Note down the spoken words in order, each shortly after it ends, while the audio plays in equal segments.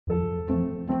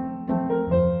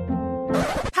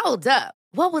Hold up.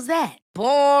 What was that?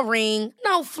 Boring.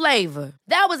 No flavor.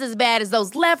 That was as bad as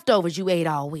those leftovers you ate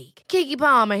all week. Keke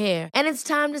Palmer here, and it's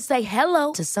time to say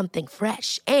hello to something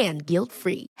fresh and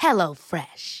guilt-free. Hello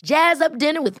Fresh. Jazz up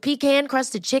dinner with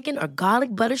pecan-crusted chicken or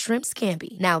garlic butter shrimp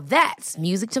scampi. Now that's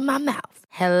music to my mouth.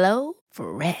 Hello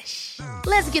Fresh.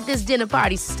 Let's get this dinner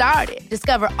party started.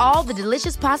 Discover all the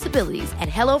delicious possibilities at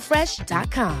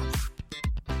hellofresh.com.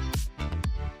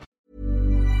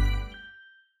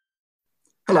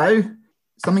 Hello.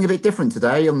 Something a bit different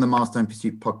today on the Milestone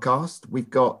Pursuit podcast. We've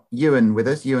got Ewan with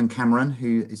us, Ewan Cameron,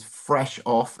 who is fresh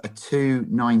off a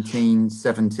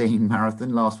 2:19:17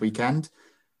 marathon last weekend.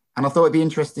 And I thought it'd be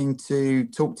interesting to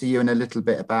talk to Ewan a little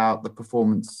bit about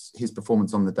his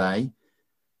performance on the day.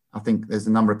 I think there's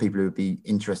a number of people who would be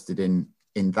interested in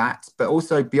that. But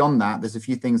also beyond that, there's a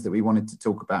few things that we wanted to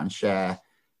talk about and share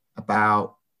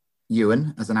about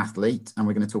Ewan as an athlete, and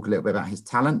we're going to talk a little bit about his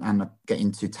talent and get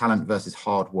into talent versus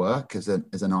hard work as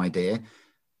an idea.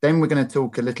 Then we're going to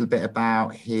talk a little bit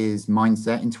about his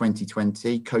mindset in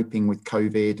 2020, coping with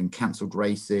COVID and cancelled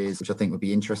races, which I think would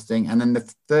be interesting. And then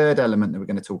the third element that we're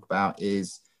going to talk about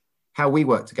is how we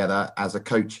work together as a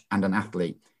coach and an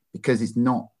athlete, because it's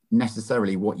not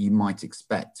necessarily what you might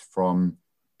expect from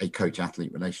a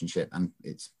coach-athlete relationship, and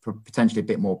it's potentially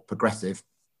a bit more progressive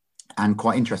and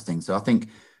quite interesting. So I think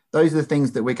those are the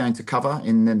things that we're going to cover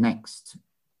in the next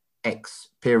X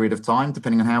period of time,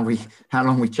 depending on how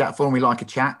long we chat for, and we like a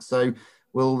chat. So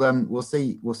we'll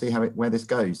see where this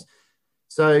goes.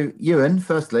 So Ewan,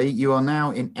 firstly, you are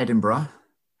now in Edinburgh,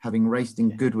 having raced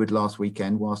in Goodwood last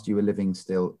weekend whilst you were living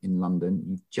still in London.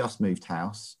 You've just moved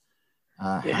house.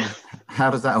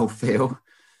 How does that all feel?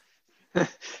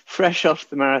 Fresh off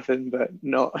the marathon, but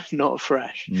not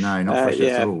fresh. No, not fresh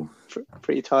at all.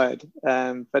 Pretty tired,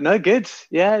 but no, good.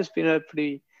 Yeah, it's been a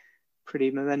pretty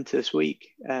momentous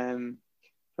week.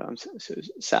 But I'm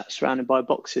sat surrounded by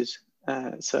boxes,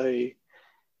 so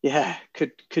yeah,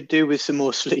 could do with some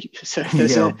more sleep. So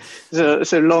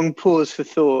there's a long pause for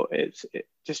thought. It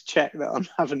just check that I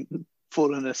haven't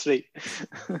fallen asleep.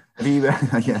 Have you?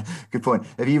 Yeah, good point.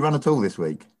 Have you run at all this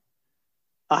week?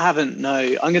 I haven't.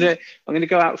 No, I'm gonna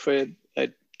go out for a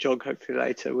jog hopefully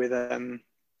later with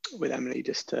Emily,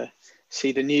 just to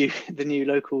see the new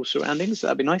local surroundings.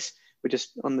 That'd be nice. We're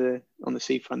just on the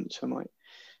seafront, so I might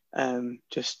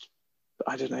just,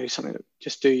 I don't know, something,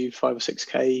 just do 5 or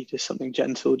 6K, just something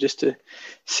gentle, just to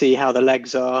see how the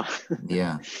legs are.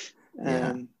 Yeah.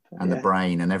 And the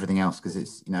brain and everything else, because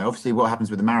it's, obviously what happens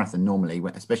with the marathon normally,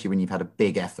 especially when you've had a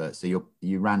big effort. So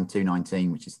you ran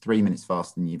 2:19, which is 3 minutes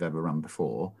faster than you've ever run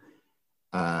before.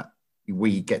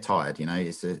 We get tired,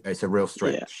 it's a real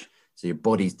stretch. Yeah. So your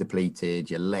body's depleted,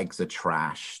 your legs are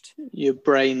trashed, your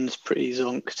brain's pretty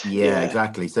zonked. Yeah,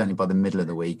 exactly. Certainly by the middle of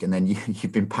the week, and then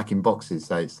you've been packing boxes,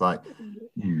 so it's like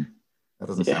that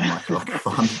doesn't sound much like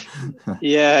fun.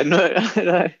 Yeah, no,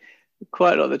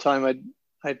 quite a lot of the time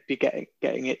I'd be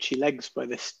getting itchy legs by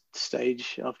this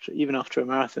stage after a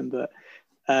marathon, but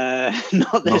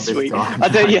not this week. Time. I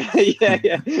don't. Yeah.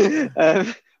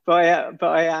 But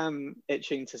I am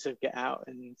itching to sort of get out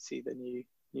and see the new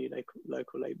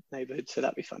local neighbourhood, so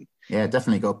that'd be fun. Yeah,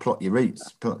 definitely got to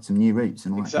plot some new routes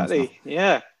and all exactly. That kind of stuff.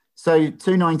 Yeah. So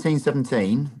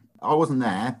 2:19:17. I wasn't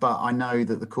there, but I know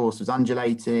that the course was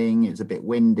undulating. It was a bit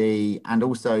windy, and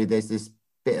also there's this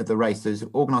bit of the race that's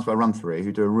organised by Run Through,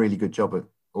 who do a really good job of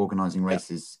organising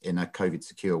races in a COVID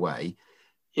secure way.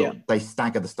 But they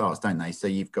stagger the starts, don't they? So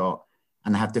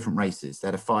and they have different races. They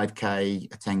had a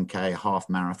 5K, a 10K, a half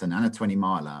marathon, and a 20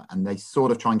 miler, and they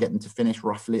sort of try and get them to finish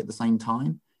roughly at the same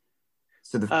time.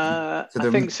 So I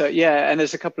think so. Yeah, and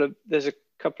there's a couple of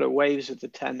waves of the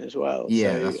 10 as well.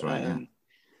 Yeah, so, that's right.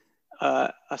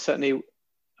 I certainly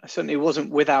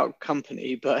wasn't without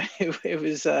company, but it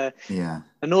was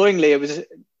annoyingly, it was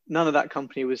none of that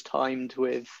company was timed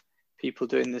with people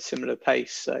doing the similar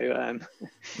pace. So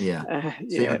so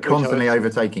you're constantly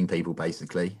overtaking people,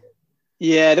 basically.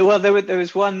 Yeah, there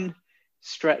was one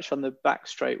stretch on the back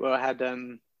straight where I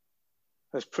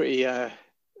was pretty sort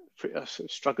of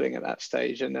struggling at that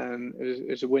stage, and it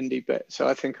was a windy bit. So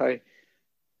I think I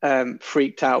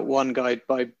freaked out one guy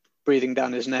by breathing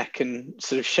down his neck and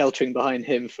sort of sheltering behind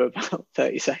him for about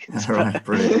 30 seconds right,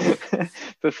 brilliant.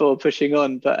 before pushing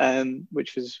on, but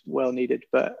which was well needed.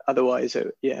 But otherwise,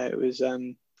 it was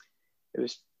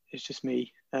just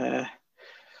me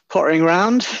pottering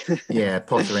around.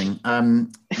 Pottering.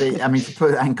 To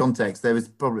put that in context, there was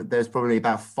probably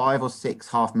about 5 or 6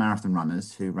 half marathon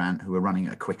runners who were running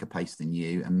at a quicker pace than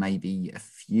you, and maybe a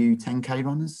few 10K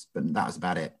runners, but that was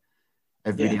about it.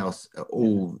 Everybody else,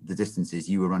 all the distances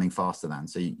you were running faster than.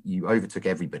 So you overtook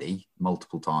everybody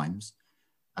multiple times.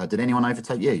 Did anyone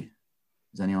overtake you?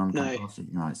 Has anyone come No. past you?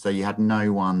 Right. So you had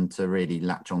no one to really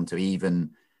latch on to,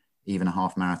 even a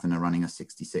half marathoner running a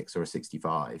 66 or a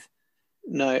 65.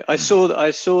 No, I saw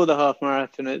the half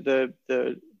marathon at the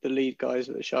lead guys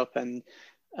at the sharp end.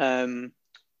 I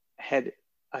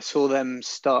saw them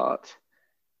start,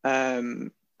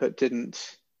 but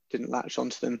didn't latch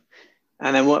onto them.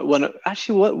 And then one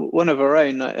of our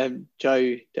own,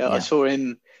 Joe, I saw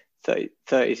him 30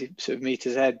 sort of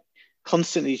meters ahead,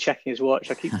 constantly checking his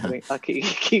watch. I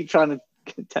keep trying to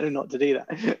tell him not to do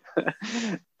that,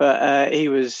 but he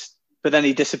was. But then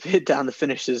he disappeared down the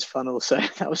finishers funnel, so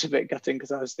that was a bit gutting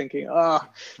because I was thinking,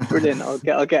 brilliant!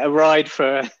 I'll get a ride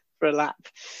for a lap,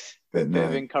 a bit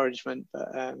of encouragement.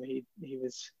 But he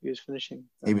was finishing.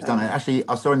 He was done. Actually,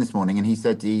 I saw him this morning, and he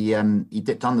said he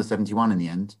dipped under 71 in the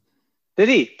end. Did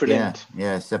he? Brilliant.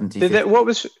 Yeah, 70. What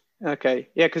was okay?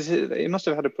 Yeah, because he must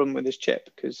have had a problem with his chip.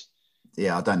 Because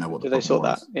I don't know what. Did they sort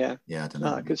that? Yeah. Yeah, I don't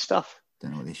know. Good stuff. Don't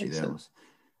know what the issue there was.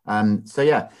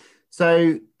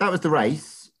 So that was the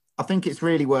race. I think it's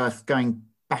really worth going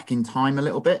back in time a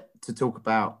little bit to talk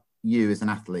about you as an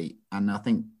athlete. And I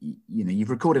think, you've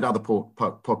recorded other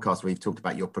podcasts where you've talked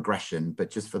about your progression,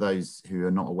 but just for those who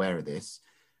are not aware of this,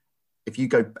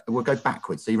 we'll go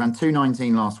backwards. So you ran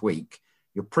 2:19 last week.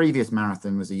 Your previous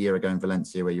marathon was a year ago in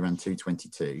Valencia where you ran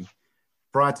 2:22.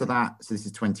 Prior to that, so this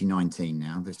is 2019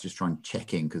 now. Let's just try and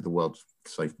check in because the world's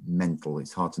so mental.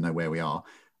 It's hard to know where we are.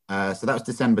 So that was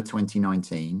December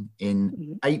 2019.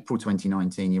 In April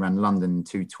 2019, you ran London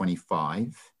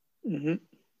 2:25. The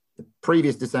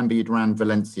previous December, you'd ran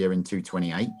Valencia in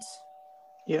 2:28.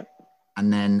 Yeah.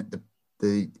 And then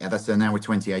so now we're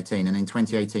 2018. And in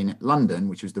 2018 at London,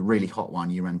 which was the really hot one,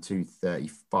 you ran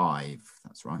 2:35.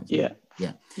 That's right.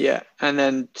 Yeah. And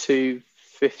then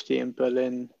 2:50 in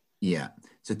Berlin. Yeah.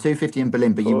 So 2:50 in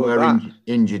Berlin, but you were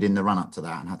injured in the run up to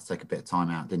that and had to take a bit of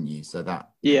time out, didn't you? So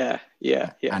that. Yeah.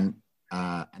 And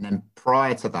then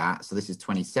prior to that, so this is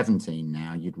 2017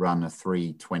 now, you'd run a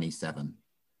 3:27,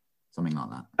 something like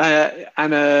that.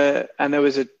 And there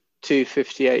was a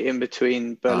 2:58 in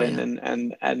between Berlin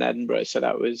and Edinburgh. So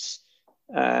that was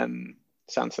San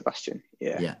Sebastian.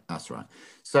 Yeah, that's right.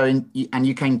 So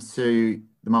you came to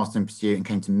the Master in Pursuit and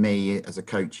came to me as a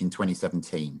coach in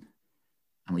 2017.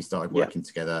 And we started working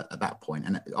together at that point.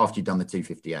 And after you'd done the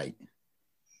 2:58.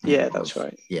 Yeah, that's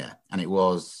right. Yeah. And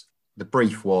the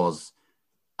brief was,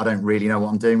 I don't really know what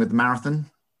I'm doing with the marathon.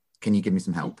 Can you give me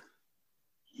some help?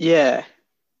 Yeah.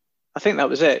 I think that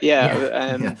was it.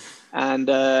 Yeah. And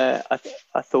I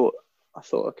thought I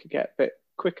could get a bit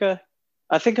quicker.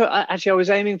 I think I was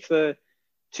aiming for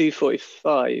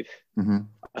 2:45.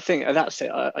 I think that's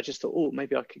it. I just thought,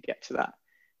 maybe I could get to that.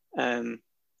 And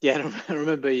I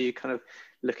remember you kind of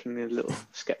looking a little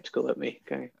skeptical at me,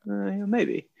 going,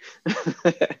 maybe.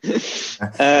 At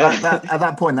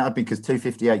that point, that would be because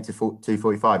 2:58 to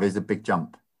 2:45 is a big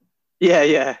jump.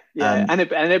 Yeah. And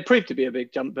it proved to be a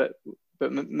big jump, but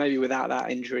maybe without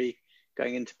that injury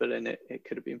going into Berlin, it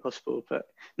could have been possible. But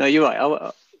no, you're right.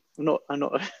 I'm not.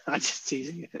 I'm just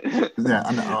teasing it. Yeah,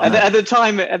 at the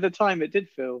time, it did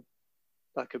feel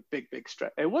like a big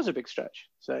stretch. It was a big stretch.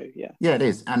 So yeah. Yeah, it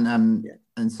is,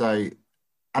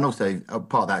 and also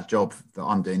part of that job that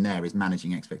I'm doing there is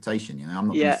managing expectation. I'm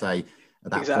not going to say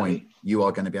at that point you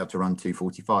are going to be able to run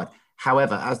 2:45.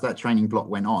 However, as that training block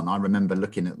went on, I remember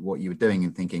looking at what you were doing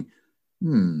and thinking,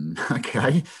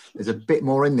 okay, there's a bit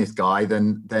more in this guy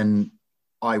than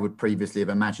I would previously have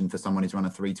imagined for someone who's run a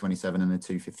 3:27 and a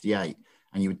 2:58.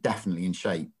 And you were definitely in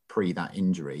shape pre that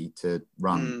injury to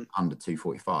run under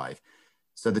 2:45.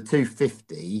 So the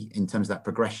 2:50 in terms of that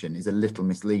progression is a little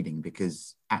misleading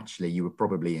because actually you were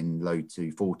probably in low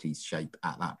 2:40s shape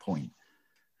at that point.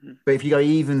 But if you go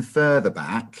even further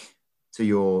back to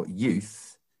your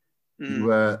youth, you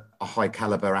were a high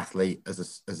caliber athlete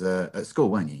at school,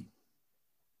 weren't you?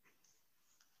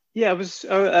 Yeah, I was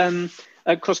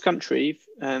at cross country.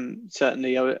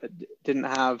 Certainly, I didn't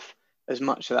have as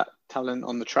much of that talent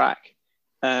on the track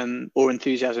or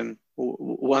enthusiasm, or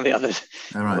one of the others,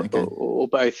 or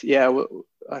both. Yeah,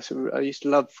 I used to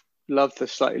love the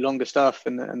slightly longer stuff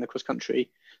and the cross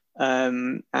country,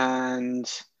 and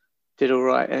did all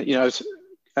right. I was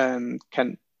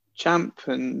Kent champ,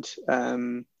 and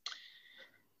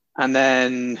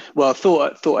then I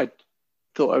thought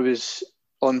I was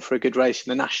on for a good race in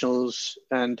the nationals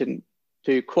and didn't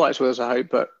do quite as well as I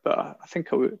hoped, but I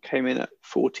think I came in at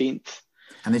 14th.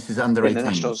 And this is under 18. The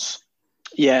nationals.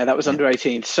 Yeah, that was under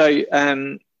 18th. So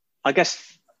I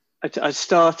guess I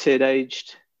started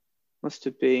aged, must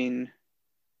have been,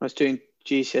 I was doing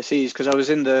GCSEs because I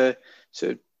was in the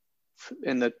sort of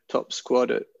in the top squad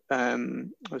at I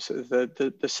was sort of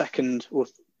the second or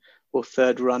or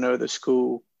third runner of the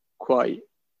school at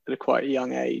a quite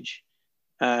young age.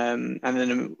 And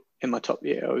then in my top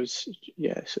year, I was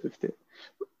sort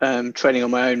of training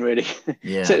on my own really.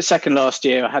 Yeah. So second last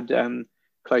year, I had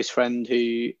close friend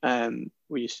who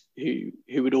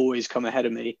would always come ahead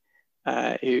of me,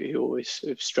 who always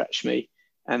sort of stretched me,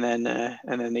 and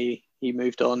then he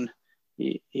moved on.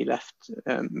 He left,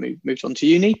 moved on to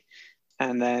uni,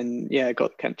 and then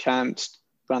got Kent champs,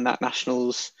 ran that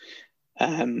nationals,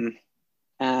 and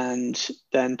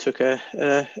then took a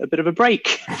bit of a break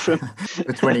from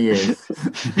for 20 years.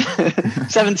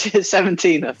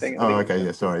 17 I think. Oh, okay,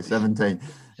 yeah, sorry, 17.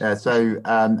 Yeah, so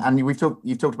and you've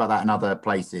talked about that in other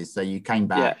places. So you came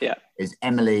back. Yeah. Is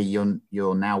Emily,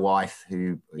 your now wife,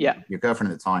 your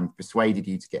girlfriend at the time, persuaded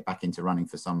you to get back into running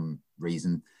for some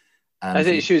reason? I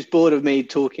think she was bored of me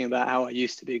talking about how I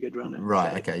used to be a good runner.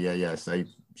 Right. So. Okay. Yeah. So you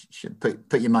should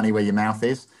put your money where your mouth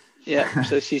is. Yeah.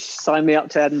 So she signed me up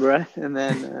to Edinburgh, and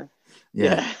then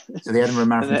yeah. So the Edinburgh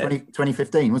Marathon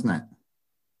 2015, wasn't it?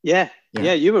 Yeah.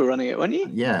 You were running it, weren't you?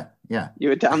 Yeah. You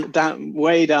were down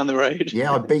way down the road.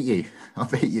 Yeah, I beat you.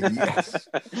 Yes.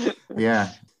 Yeah.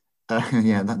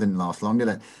 That didn't last long, did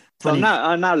it? So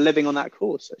I'm now living on that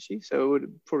course actually. So it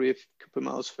would probably a couple of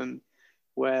miles from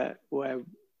where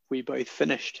we both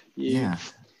finished.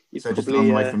 So just on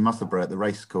the way from Musselburgh at the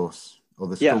race course or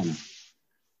the school.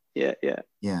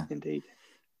 Yeah. Indeed.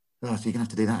 Oh, so you're gonna have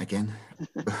to do that again.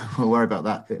 We'll worry about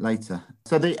that a bit later.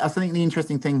 So I think the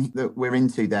interesting thing that we're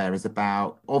into there is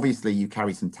about, obviously you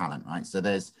carry some talent, right? So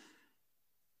there's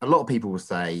a lot of people will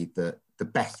say that the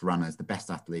best runners, the best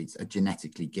athletes are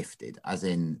genetically gifted, as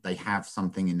in they have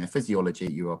something in their physiology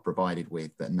you are provided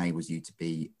with that enables you to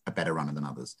be a better runner than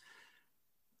others.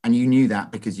 And you knew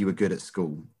that because you were good at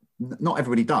school. Not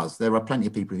everybody does. There are plenty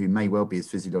of people who may well be as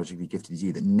physiologically gifted as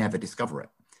you that never discover it.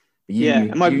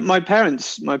 But my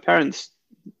parents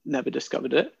never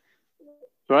discovered it,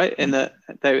 right? In that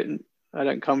I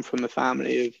don't come from a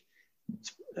family of,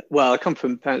 I come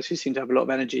from parents who seem to have a lot of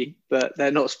energy, but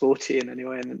they're not sporty in any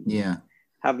way, and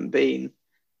haven't been.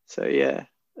 So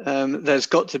there's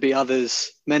got to be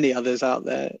many others out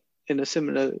there in a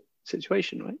similar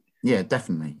situation, right? Yeah,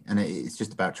 definitely. And it's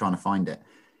just about trying to find it.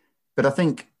 But I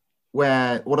think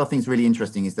what I think is really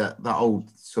interesting is that old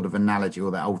sort of analogy,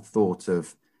 or that old thought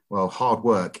of, well, hard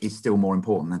work is still more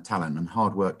important than talent, and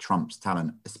hard work trumps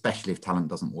talent, especially if talent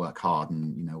doesn't work hard,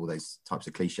 and all those types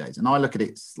of cliches. And I look at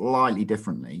it slightly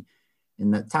differently,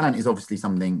 in that talent is obviously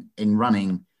something in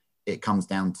running. It comes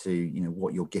down to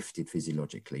what you're gifted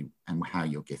physiologically and how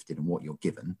you're gifted and what you're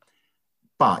given.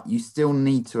 But you still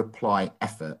need to apply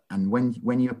effort, and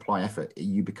when you apply effort,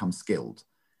 you become skilled,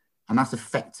 and that's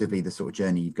effectively the sort of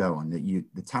journey you go on. That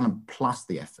the talent plus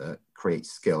the effort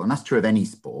creates skill, and that's true of any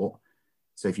sport.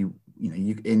 So if you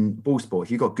in ball sport,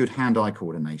 if you've got good hand-eye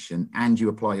coordination and you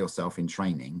apply yourself in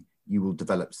training, you will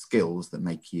develop skills that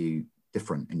make you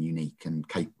different and unique and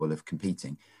capable of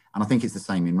competing. And I think it's the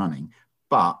same in running.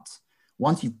 But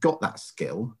once you've got that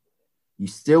skill, you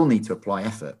still need to apply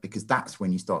effort, because that's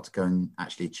when you start to go and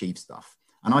actually achieve stuff.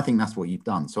 And I think that's what you've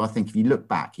done. So I think if you look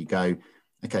back, you go,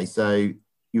 okay, so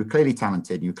you were clearly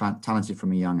talented. You were talented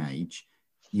from a young age.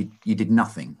 You did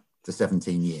nothing for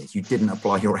 17 years. You didn't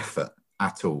apply your effort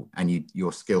at all, and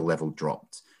your skill level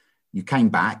dropped. You came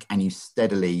back and you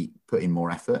steadily put in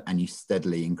more effort, and you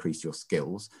steadily increased your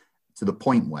skills to the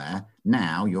point where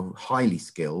now you're highly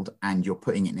skilled and you're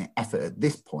putting in effort at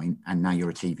this point, and now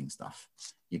you're achieving stuff.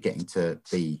 You're getting to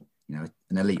be, an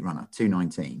elite runner,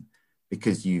 2:19,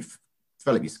 because you've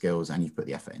developed your skills and you've put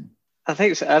the effort in. I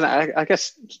think so. And I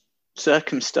guess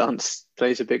circumstance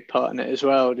plays a big part in it as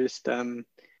well. Just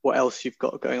what else you've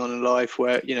got going on in life,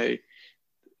 where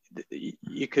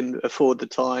you can afford the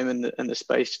time and the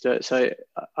space to do it. So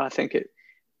I think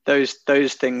those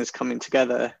things coming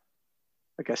together,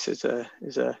 I guess, is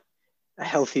a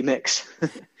healthy mix.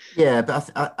 Yeah, but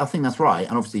I think that's right.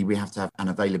 And obviously we have to have an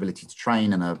availability to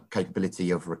train and a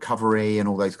capability of recovery and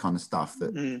all those kind of stuff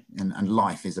and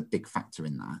life is a big factor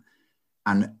in that.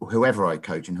 And whoever I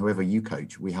coach and whoever you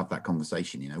coach, we have that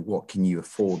conversation, what can you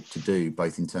afford to do,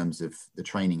 both in terms of the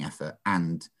training effort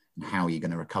and how you're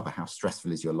going to recover, how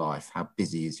stressful is your life, how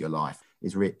busy is your life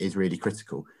is really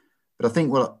critical. But I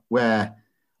think where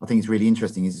I think is really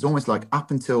interesting is it's almost like up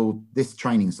until this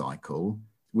training cycle,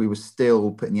 we were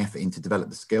still putting the effort in to develop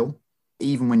the skill.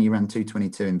 Even when you ran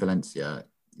 2:22 in Valencia,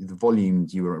 the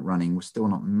volumes you were running were still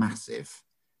not massive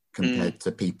compared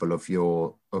to people of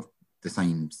the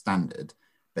same standard.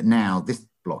 But now this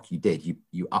block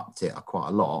you upped it quite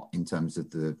a lot in terms of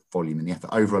the volume and the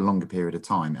effort over a longer period of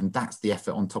time. And that's the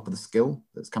effort on top of the skill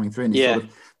that's coming through. And it's sort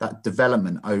of that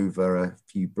development over a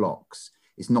few blocks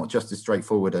it's not just as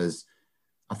straightforward as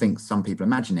I think some people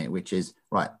imagine it, which is,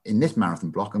 right, in this marathon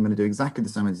block, I'm going to do exactly the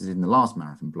same as I did in the last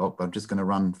marathon block, but I'm just going to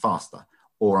run faster,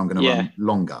 or I'm going to run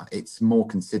longer. It's more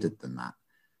considered than that.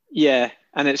 Yeah,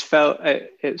 and it's felt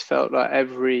like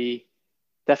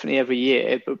definitely every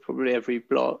year, but probably every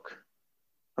block,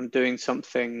 I'm doing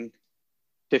something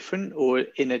different or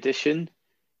in addition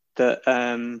that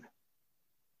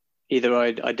either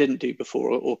I didn't do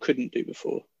before or couldn't do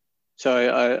before.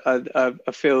 So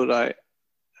I feel like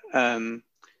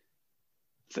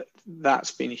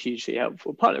that's been hugely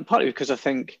helpful. Partly because I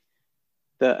think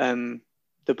that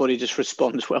the body just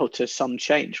responds well to some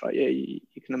change, right? Yeah, you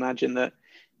can imagine that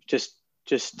just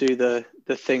do the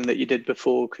thing that you did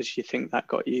before because you think that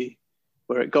got you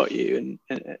where it got you,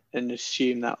 and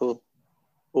assume that will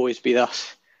always be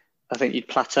thus. I think you'd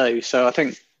plateau. So I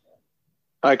think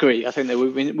I agree. I think that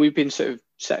we've been sort of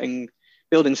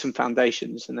building some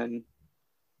foundations, and then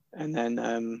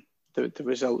the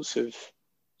results have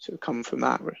sort of come from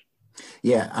that.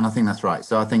 Yeah, and I think that's right.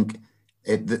 So I think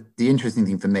the interesting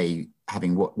thing for me,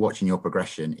 having watching your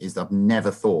progression, is I've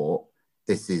never thought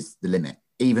this is the limit.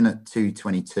 Even at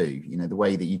 2:22, the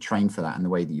way that you trained for that and the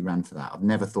way that you ran for that, I've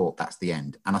never thought that's the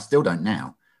end. And I still don't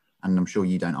now. And I'm sure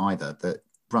you don't either. That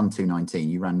run 2:19,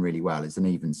 you ran really well. It's an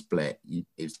even split.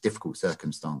 It was difficult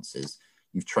circumstances.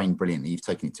 You've trained brilliantly. You've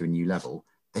taken it to a new level.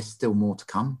 There's still more to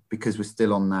come because we're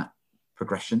still on that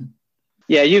progression.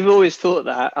 Yeah, you've always thought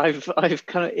that. I've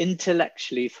kind of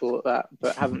intellectually thought that,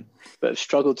 but have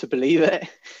struggled to believe it.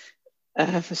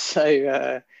 That's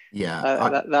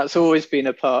always been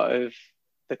a part of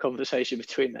the conversation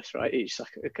between us, right? Each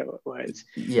where it's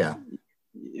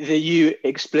you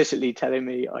explicitly telling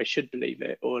me I should believe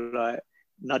it, or like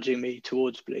nudging me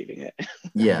towards believing it.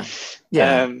 Yeah.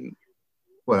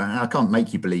 Well, and I can't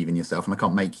make you believe in yourself, and I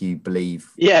can't make you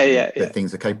believe that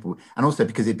things are capable. And also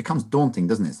because it becomes daunting,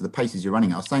 doesn't it? So the paces you're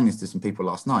running. I was saying this to some people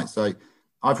last night. So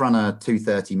I've run a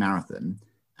 2:30 marathon,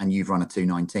 and you've run a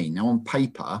 2:19. Now on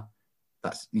paper,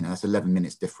 that's 11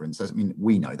 minutes difference. I mean,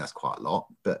 we know that's quite a lot,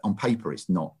 but on paper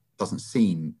doesn't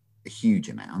seem a huge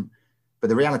amount. But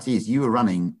the reality is you were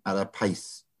running at a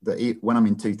pace that when I'm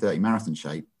in 2:30 marathon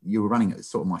shape, you were running at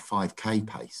sort of my 5K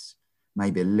pace,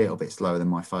 maybe a little bit slower than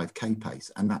my 5K pace.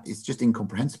 And that is just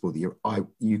incomprehensible that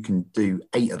you can do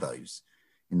 8 of those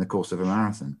in the course of a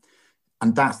marathon.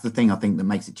 And that's the thing I think that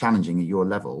makes it challenging at your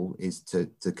level, is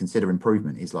to consider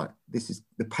improvement. Is like, this is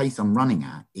the pace I'm running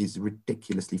at is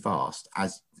ridiculously fast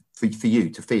as for you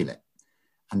to feel it.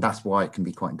 And that's why it can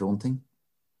be quite daunting.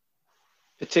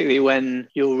 Particularly when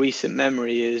your recent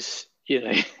memory is,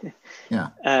 because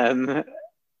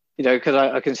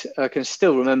I can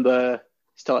still remember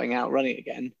starting out running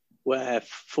again where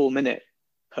 4 minute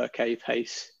per K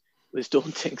pace was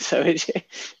daunting. So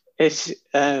it's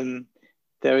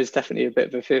there is definitely a bit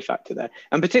of a fear factor there,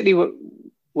 and particularly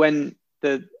when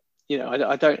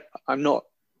I don't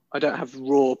have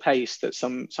raw pace that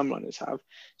some runners have.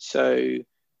 So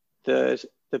the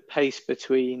pace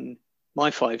between my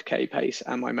 5K pace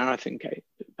and my marathon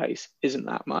pace isn't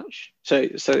that much. So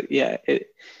yeah,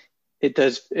 it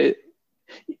does.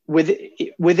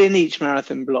 Within each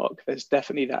marathon block, there's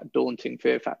definitely that daunting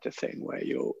fear factor thing where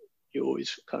you're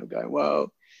always kind of going,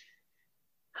 well,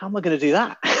 how am I going to do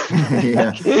that?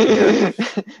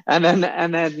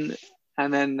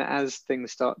 and then as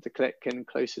things start to click and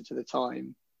closer to the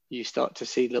time, you start to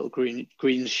see little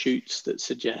green shoots that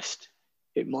suggest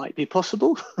it might be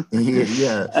possible. But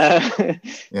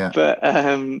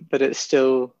it's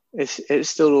still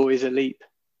always a leap.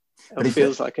 It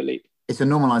feels like a leap. It's a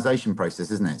normalization process,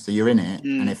 isn't it? So you're in it,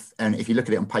 and if you look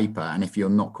at it on paper, and if you're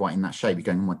not quite in that shape, you're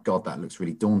going, oh my God, that looks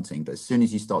really daunting. But as soon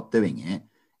as you start doing it,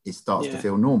 it starts to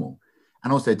feel normal.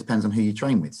 And also it depends on who you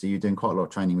train with. So you're doing quite a lot of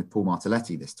training with Paul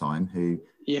Martelletti this time, who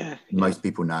most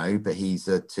people know, but he's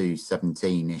a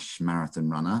 2:17-ish marathon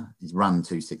runner. He's run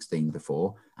 2:16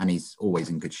 before, and he's always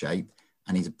in good shape.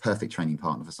 And he's a perfect training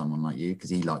partner for someone like you, because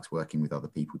he likes working with other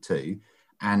people too.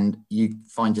 And you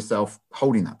find yourself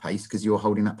holding that pace because you're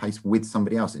holding that pace with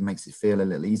somebody else. It makes it feel a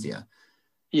little easier.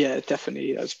 Yeah,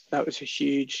 definitely. That was a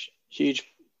huge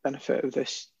benefit of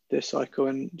this cycle,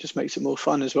 and just makes it more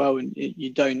fun as well. And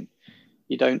you don't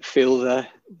feel the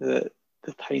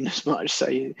pain as much. So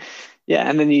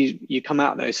and then you come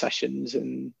out of those sessions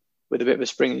and with a bit of a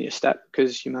spring in your step,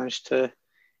 because you managed to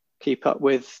keep up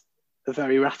with a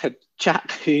very rapid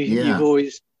chap who you've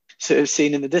always sort of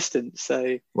seen in the distance.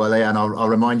 So and I'll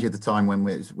remind you of the time when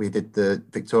we did the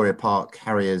Victoria Park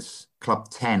Harriers Club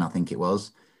 10, I think it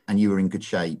was, and you were in good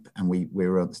shape, and we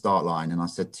were at the start line, and I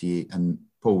said to you, and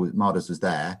Paul Marders was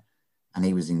there, and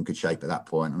he was in good shape at that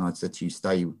point. And I said to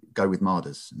you, go with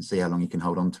Mardas and see how long you can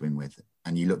hold on to him with.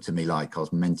 And you looked at me like I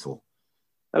was mental.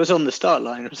 That was on the start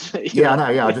line, wasn't it? Yeah, I know.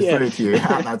 Yeah, I just threw it to you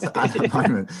at that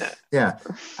moment. Yeah,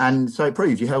 and so it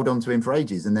proved you held on to him for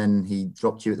ages, and then he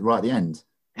dropped you right at the end.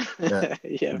 But,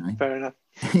 yeah, fair enough.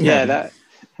 Yeah,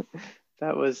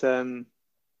 that was.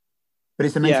 But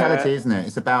it's a mentality, isn't it?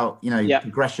 It's about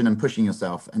progression and pushing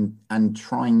yourself, and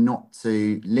trying not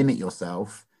to limit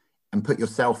yourself and put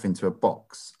yourself into a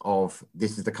box of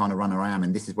this is the kind of runner I am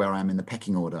and this is where I am in the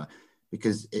pecking order.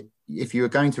 Because if you were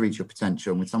going to reach your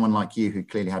potential, with someone like you who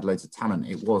clearly had loads of talent,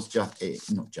 it was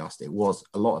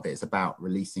a lot of it. It's about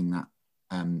releasing that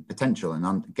potential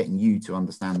and getting you to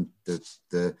understand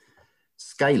the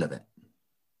scale of it.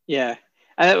 Yeah.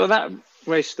 Well, that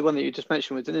race, the one that you just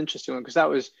mentioned, was an interesting one, because that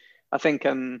was, I think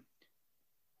with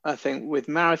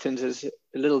marathons is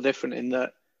a little different in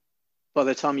that by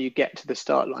the time you get to the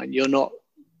start line, you're not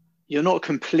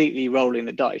completely rolling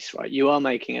the dice, right? You are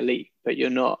making a leap, but you're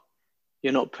not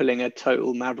pulling a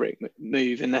total maverick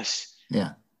move unless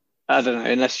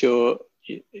unless you're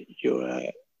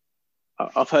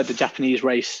I've heard the Japanese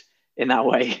race in that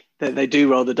way, that they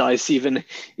do roll the dice even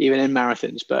in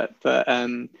marathons, but a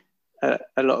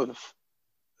lot of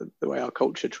the way our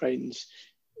culture trains,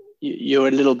 you're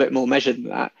a little bit more measured than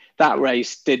that. That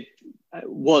race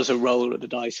was a roll of the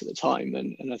dice at the time,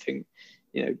 and I think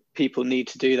people need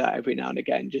to do that every now and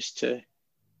again just to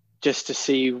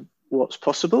see what's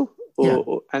possible,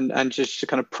 and just to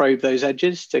kind of probe those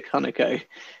edges, to kind of go,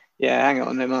 hang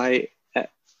on,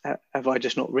 have I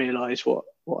just not realised what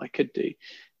I could do?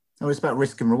 Oh, it's about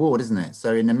risk and reward, isn't it?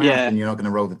 So in the marathon, you're not going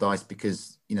to roll the dice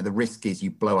because the risk is you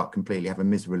blow up completely, have a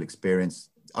miserable experience,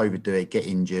 overdo it, get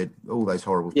injured, all those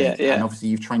horrible things. And obviously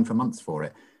you've trained for months for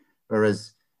it.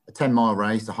 Whereas a 10-mile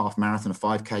race, a half marathon, a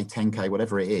 5K, 10K,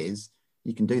 whatever it is,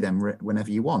 you can do them whenever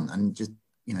you want. And just,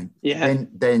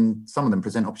 then some of them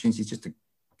present opportunities just to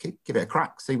give it a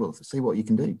crack, see what you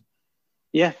can do.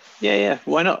 Yeah.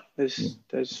 Why not?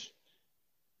 There's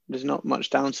not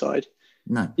much downside.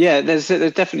 No. Yeah, there's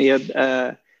definitely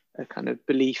a kind of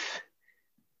belief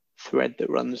thread that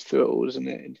runs through it all, isn't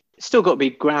it? It's still got to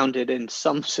be grounded in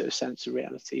some sort of sense of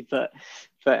reality, but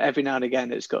every now and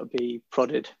again it's got to be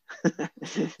prodded and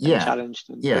challenged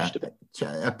and pushed a bit.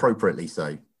 Appropriately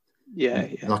so. Yeah.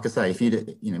 Like I say, if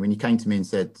when you came to me and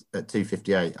said at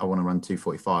 2:58 I want to run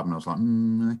 2:45, and I was like,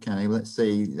 okay, well, let's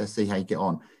see how you get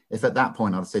on. If at that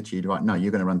point I'd have said to you, right, no,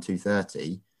 you're going to run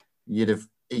 2:30, you'd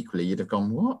have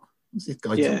gone, what? What's this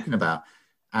guy talking about?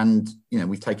 And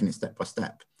we've taken it step by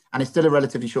step, and it's still a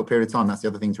relatively short period of time. That's the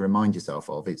other thing to remind yourself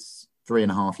of. It's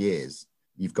 3.5 years.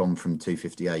 You've gone from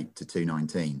 2:58 to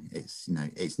 2:19.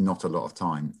 It's not a lot of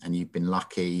time, and you've been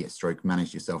lucky. Stroke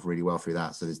managed yourself really well through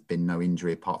that. So there's been no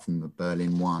injury apart from the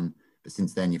Berlin one, but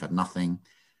since then you've had nothing.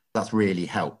 That's really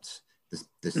helped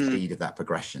the speed of that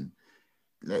progression.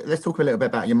 Let's talk a little bit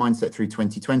about your mindset through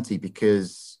 2020,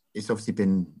 because it's obviously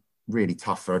been really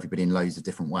tough for everybody in loads of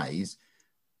different ways.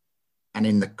 And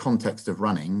in the context of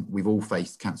running, we've all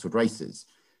faced cancelled races.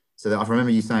 So I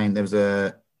remember you saying there was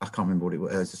I can't remember what it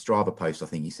was. It was a Strava post, I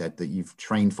think you said, that you've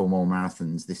trained for more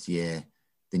marathons this year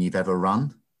than you've ever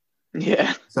run.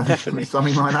 Yeah, definitely.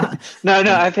 Something like that? No,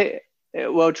 I think,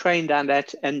 trained and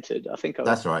entered.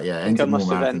 That's right, yeah. I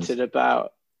must have entered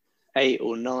about 8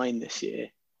 or 9 this year.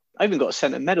 I even got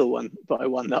sent a medal by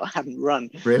one that I hadn't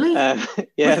run. Really?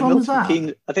 Yeah, Milton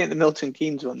Keynes. I think the Milton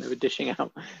Keynes one, they were dishing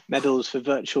out medals for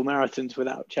virtual marathons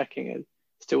without checking it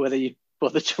as to whether you'd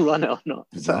bother to run it or not.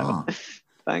 So,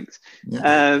 thanks.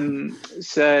 Yeah.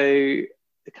 So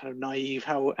kind of naive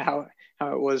how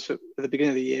it was at the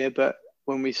beginning of the year, but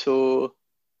when we saw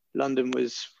London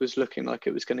was looking like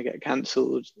it was going to get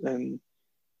cancelled, then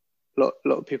a lot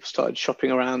of people started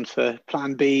shopping around for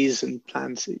plan Bs and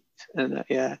plan Cs, and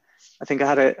I think I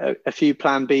had a few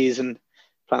plan Bs and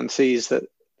plan Cs that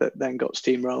then got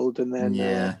steamrolled, and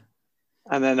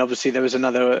then obviously there was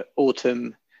another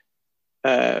autumn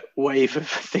wave of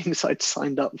things I'd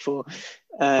signed up for,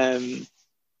 and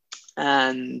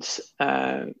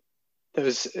there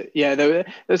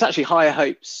was actually higher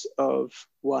hopes of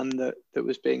one that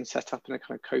was being set up in a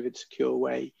kind of COVID secure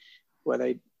way, where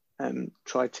they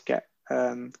tried to get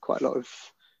quite a lot of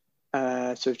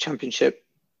sort of championship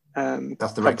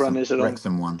that's the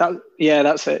Wrexham one.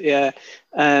 That's it. Yeah,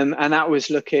 and that was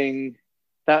looking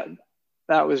that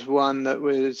was one that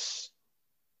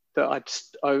I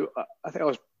think I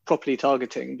was properly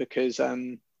targeting, because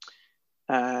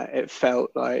it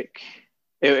felt like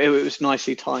it was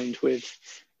nicely timed with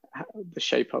the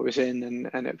shape I was in,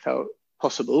 and it felt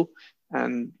possible,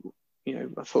 and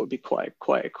I thought it'd be quite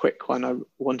a quick one I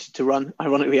wanted to run.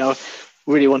 Ironically,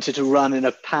 really wanted to run in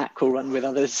a pack or run with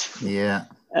others. Yeah.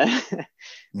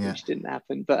 Which didn't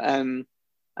happen. But and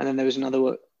then there was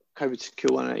another COVID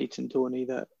secure one at Eton Dorney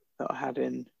that I had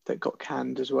in that got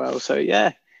canned as well. So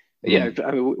I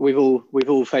mean, we've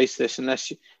all faced this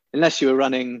unless you were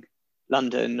running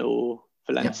London or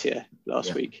Valencia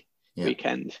last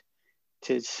weekend.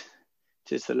 Tis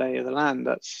the lay of the land.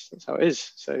 That's how it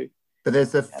is. So, but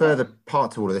there's a further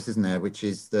part to all of this, isn't there? Which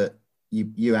is that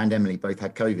you and Emily both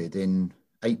had COVID in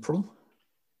April.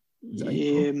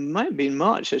 It might have been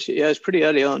March actually. Yeah, it was pretty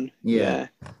early on. Yeah.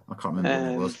 I can't remember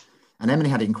when it was. And Emily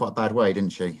had it in quite a bad way,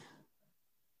 didn't she?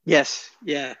 Yes.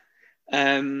 Yeah.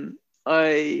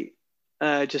 I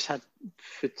just had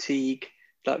fatigue,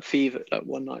 like fever, like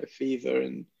one night of fever,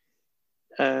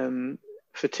 and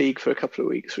fatigue for a couple of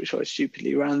weeks, which I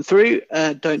stupidly ran through.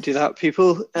 Don't do that,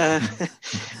 people.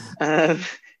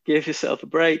 Give yourself a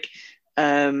break.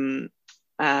 And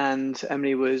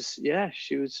Emily was,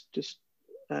 she was just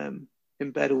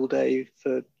in bed all day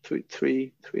for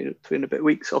three and a bit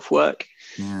weeks off work.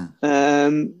 Yeah.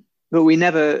 But we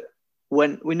never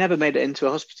made it into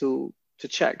a hospital to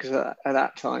check, because at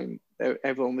that time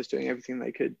everyone was doing everything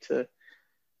they could to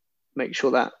make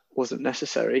sure that wasn't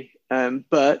necessary.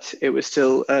 But it was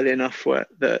still early enough where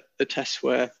the tests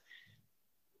were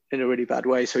in a really bad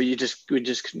way, so we just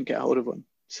couldn't get hold of one.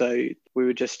 So we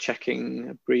were just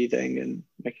checking breathing and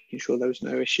making sure there was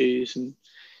no issues. And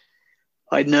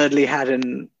I nerdly had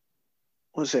an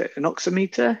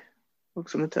oximeter?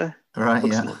 Right,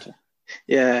 oximeter.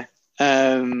 Yeah.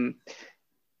 So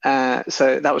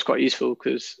that was quite useful,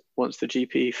 because once the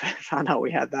GP found out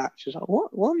we had that, she was like,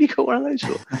 what have you got one of those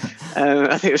for?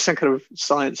 I think it was some kind of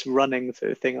science running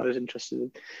thing I was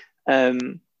interested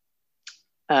in.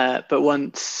 But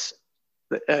once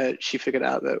she figured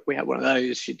out that we had one of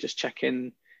those, she'd just check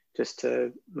in just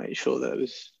to make sure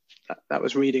that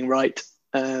was reading right,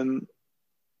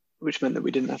 which meant that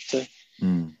we didn't have to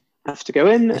go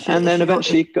in, and then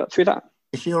eventually got through that.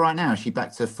 Is she all right now? Is she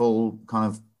back to full kind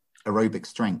of aerobic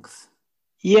strength?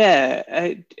 Yeah,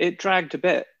 it dragged a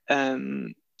bit.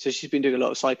 So she's been doing a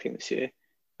lot of cycling this year,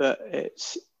 but it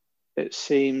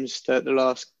seems that the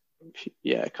last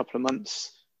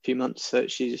few months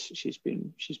that she's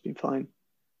been fine.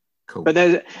 Cool.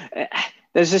 But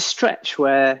there's a stretch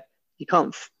where you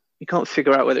can't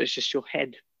figure out whether it's just your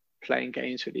head playing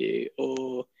games with you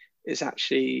or it's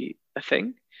actually a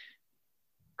thing.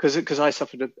 Because I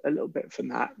suffered a little bit from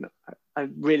that. I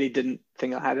really didn't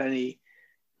think I had any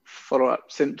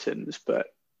follow-up symptoms, but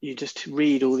you just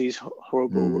read all these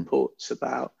horrible reports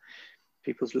about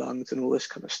people's lungs and all this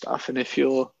kind of stuff. And if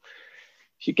you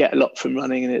get a lot from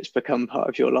running and it's become part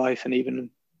of your life and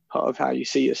even part of how you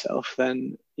see yourself,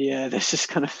 then there's this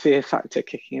kind of fear factor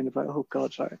kicking in about, oh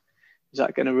God, is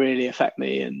that going to really affect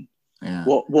me? And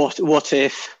what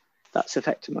if that's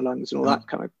affecting my lungs and all that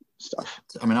kind of stuff?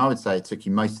 I mean, I would say it took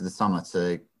you most of the summer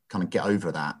to kind of get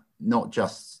over that, not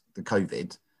just the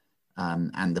COVID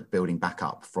and the building back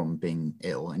up from being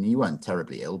ill. And you weren't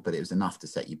terribly ill, but it was enough to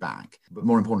set you back. But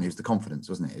more importantly, it was the confidence,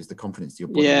 wasn't it? It was the confidence your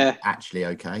body was actually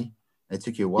okay. It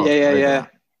took you a while to get over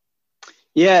that.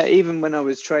 Yeah, even when I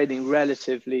was training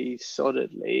relatively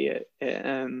solidly,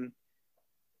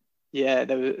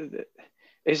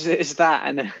 it's that,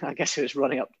 and I guess it was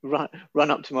run up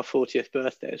to my 40th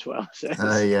birthday as well. So that's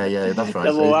right.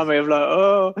 Double whammy of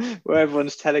like, where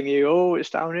everyone's telling you, it's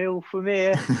downhill from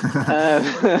here.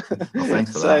 Well,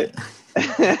 thanks for that.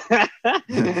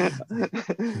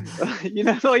 you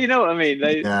know what I mean.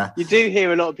 You do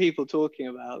hear a lot of people talking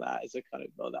about that as a kind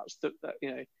of,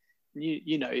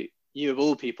 you of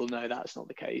all people know that's not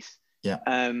the case. Yeah.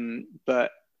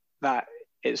 But that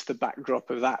it's the backdrop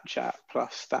of that chat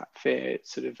plus that fear. It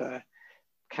sort of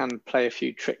can play a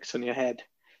few tricks on your head.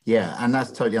 Yeah, and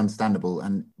that's totally understandable.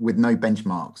 And with no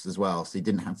benchmarks as well, so you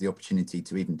didn't have the opportunity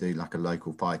to even do like a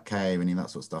local 5K or any of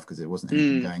that sort of stuff because there wasn't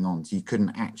anything going on. So you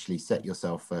couldn't actually set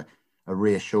yourself a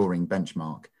reassuring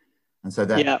benchmark. And so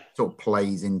that sort of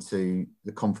plays into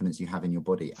the confidence you have in your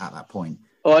body at that point.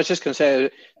 Oh, I was just going to say,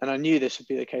 and I knew this would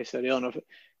be the case early on, of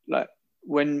like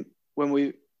when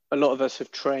a lot of us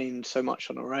have trained so much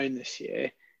on our own this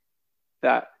year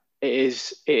that it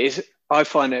is I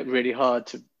find it really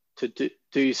hard to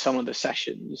do some of the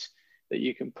sessions that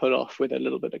you can pull off with a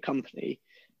little bit of company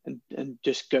and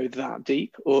just go that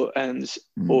deep or race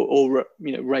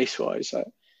wise.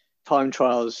 Time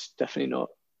trials definitely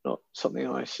not something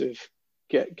I sort of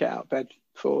get out of bed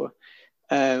for.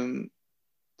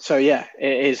 So yeah,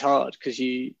 it is hard because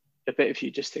if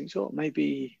you just think,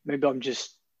 maybe I'm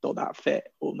just not that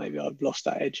fit, or maybe I've lost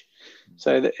that edge.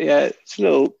 So it's a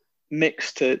little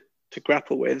mix to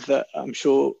grapple with that I'm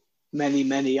sure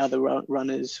many other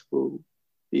runners will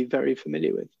be very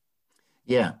familiar with.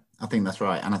 Yeah, I think that's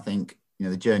right. And I think,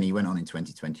 the journey you went on in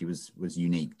 2020 was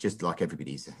unique, just like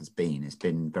everybody's has been. It's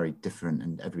been very different,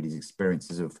 and everybody's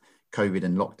experiences of COVID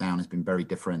and lockdown has been very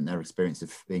different. Their experience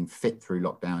of being fit through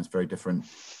lockdown is very different.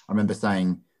 I remember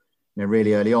saying,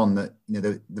 really early on that,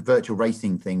 the virtual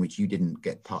racing thing, which you didn't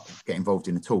get involved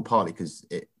in at all, partly because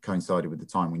it coincided with the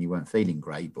time when you weren't feeling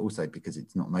great, but also because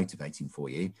it's not motivating for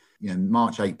you.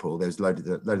 March, April, there was load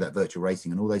of that virtual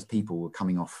racing, and all those people were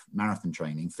coming off marathon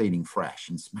training, feeling fresh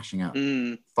and smashing out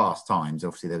fast times.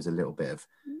 Obviously, there was a little bit of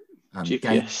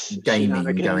gaming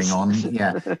going on,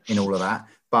 in all of that.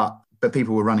 But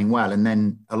people were running well, and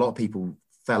then a lot of people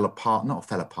fell apart.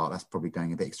 That's probably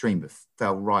going a bit extreme, but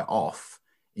fell right off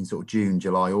in sort of June,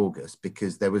 July, August,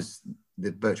 because the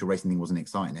virtual racing thing wasn't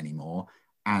exciting anymore,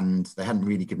 and they hadn't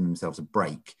really given themselves a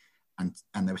break, and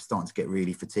they were starting to get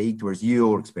really fatigued. Whereas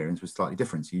your experience was slightly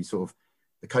different. So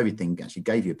the COVID thing actually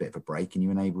gave you a bit of a break, and you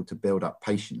were able to build up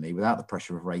patiently without the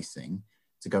pressure of racing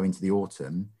to go into the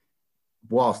autumn,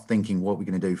 whilst thinking what we're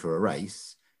going to do for a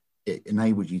race. It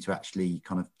enabled you to actually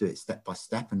kind of do it step by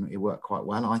step, and it worked quite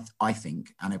well, I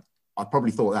think. And I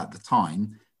probably thought that at the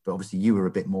time, but obviously you were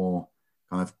a bit more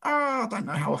kind of, I don't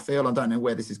know how I feel. I don't know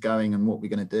where this is going and what we're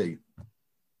going to do.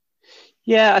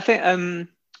 Yeah, I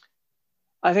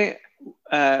think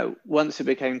once it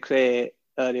became clear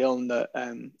early on that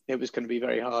it was going to be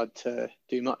very hard to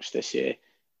do much this year,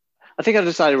 I think I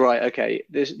decided, right, okay,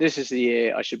 this is the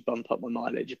year I should bump up my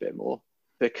mileage a bit more,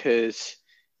 because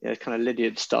kind of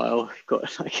Lydiard style, got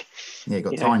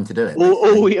time to do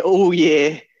it all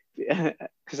year, because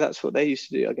that's what they used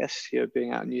to do, I guess.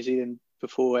 Being out in New Zealand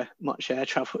before much air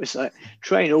travel, is like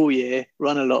train all year,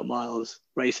 run a lot of miles,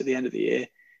 race at the end of the year,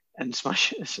 and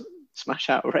smash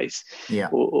out a race,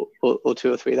 or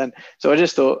 2 or 3 then. So I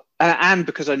just thought, and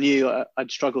because I knew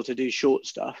I'd struggle to do short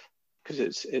stuff,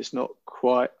 because it's not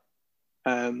quite.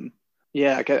 I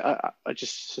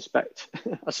just suspect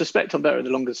I'm better at the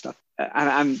longer stuff,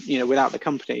 and without the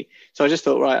company. So I just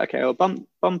thought, right, okay, I'll bump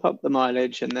up the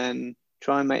mileage, and then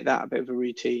try and make that a bit of a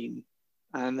routine,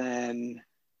 and then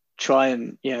try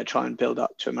and build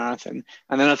up to a marathon.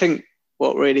 And then I think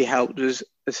what really helped was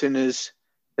as soon as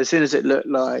it looked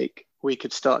like we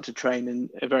could start to train in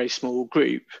a very small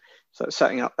group, so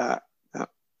setting up that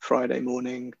Friday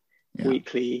morning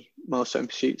weekly milestone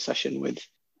pursuit session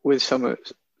with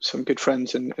some good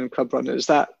friends and club runners,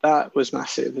 that was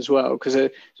massive as well, because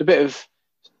it's a bit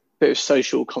of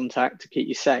social contact to keep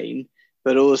you sane,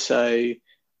 but also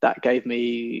that gave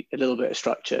me a little bit of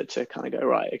structure to kind of go,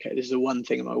 right, okay, this is the one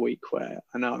thing in my week where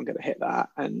I know I'm going to hit that,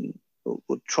 and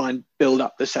we'll try and build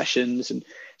up the sessions. And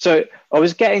so I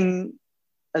was getting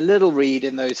a little read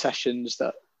in those sessions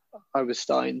that I was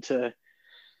starting to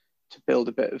build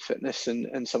a bit of fitness,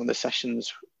 and some of the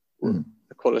sessions, the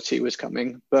quality was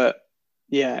coming, but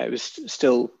it was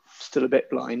still a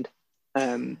bit blind.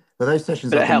 But those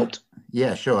sessions, but it helped.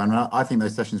 Yeah, sure. And I think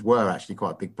those sessions were actually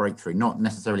quite a big breakthrough, not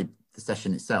necessarily the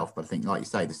session itself, but I think, like you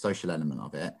say, the social element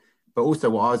of it. But also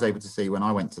what I was able to see when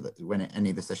I went to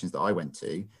any of the sessions that I went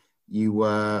to, you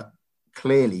were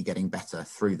clearly getting better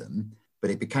through them, but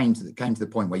it came to the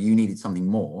point where you needed something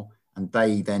more, and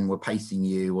they then were pacing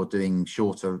you or doing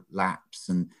shorter laps,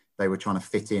 and they were trying to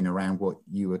fit in around what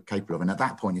you were capable of. And at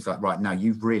that point, it's like, right, now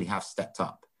you really have stepped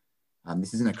up.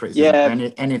 This isn't a criticism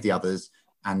of any of the others,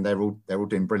 and they're all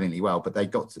doing brilliantly well, but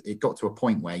it got to a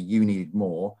point where you needed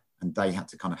more, and they had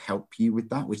to kind of help you with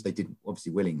that, which they did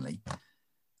obviously willingly.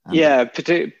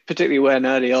 Particularly when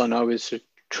early on I was sort of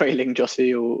trailing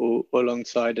Jossie or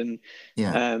alongside, and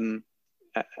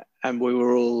we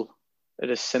were all at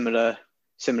a similar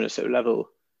sort of level.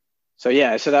 So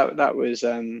that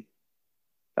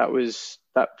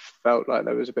felt like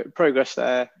there was a bit of progress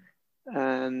there.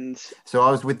 And so I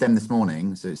was with them this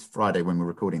morning. So it's Friday when we're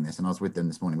recording this, and I was with them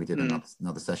this morning. We did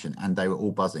another session, and they were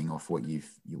all buzzing off what you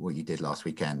did last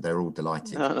weekend. They're all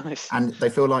delighted. Oh, nice. And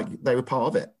they feel like they were part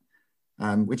of it,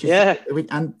 which is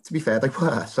and to be fair, they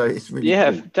were. So it's really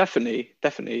cool. definitely.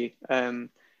 That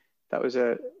was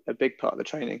a big part of the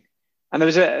training, and there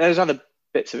was other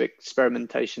bits of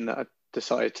experimentation that I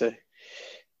decided to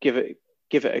give it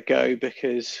a go,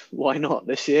 because why not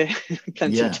this year?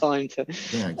 Plenty of time to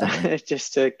exactly.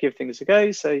 Just to give things a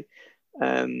go. So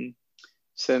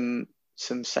some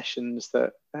sessions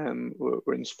that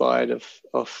were inspired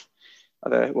of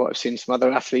what I've seen some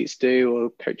other athletes do,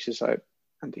 or coaches like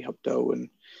Andy Hobdell,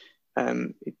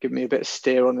 and it gave me a bit of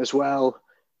steer on as well.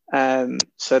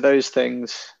 So those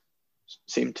things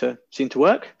seemed to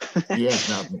work. Yeah,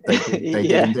 no, they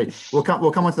did indeed. We'll come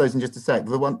on to those in just a sec.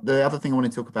 The other thing I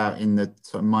want to talk about in the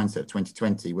sort of mindset of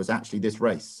 2020 was actually this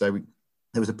race. So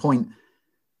there was a point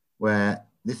where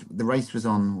the race was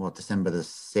on December the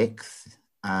 6th,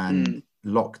 and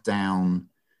lockdown,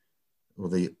 or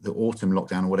the autumn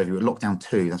lockdown, or whatever, lockdown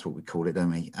 2, that's what we call it,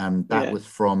 don't we? That was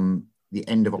from the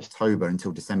end of October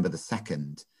until December the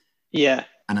 2nd. Yeah.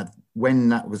 And when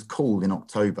that was called in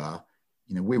October,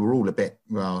 we were all a bit,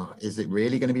 well, is it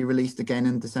really going to be released again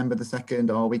in December the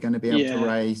 2nd? Are we going to be able to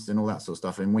race and all that sort of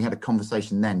stuff? And we had a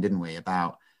conversation then, didn't we,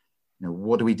 about,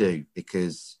 what do we do?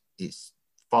 Because it's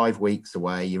 5 weeks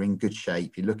away, you're in good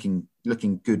shape, you're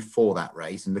looking good for that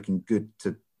race and looking good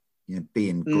to be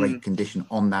in great condition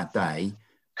on that day.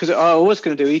 Because I was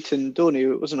going to do Eton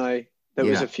Dorney, wasn't I? There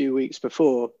was a few weeks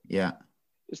before. Yeah.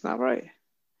 Isn't that right?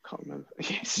 Can't remember. But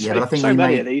I think so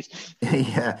many of these.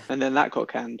 Yeah. And then that got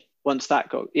canned. Once that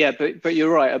got, but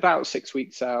you're right. About 6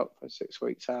 weeks out,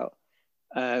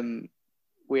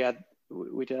 we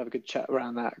did have a good chat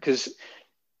around that because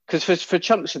for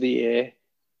chunks of the year,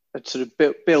 it sort of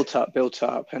built up,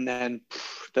 and then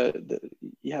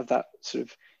you have that sort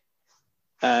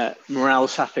of morale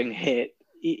sapping hit.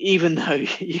 Even though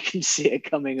you can see it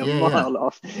coming a mile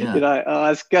off, you're like, oh,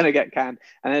 it's gonna get canned,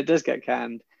 and it does get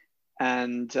canned,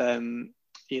 and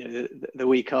the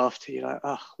week after, you're like,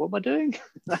 oh, what am I doing?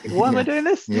 Why am I doing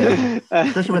this?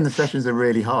 Especially when the sessions are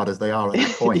really hard, as they are at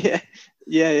that point.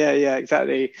 Yeah,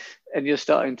 exactly. And you're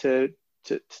starting to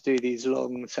do these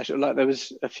long sessions. Like there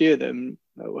was a few of them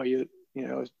where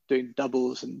I was doing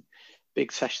doubles and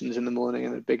big sessions in the morning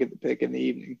and big in the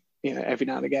evening. Every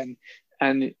now and again.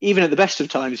 And even at the best of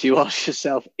times, you ask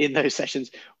yourself in those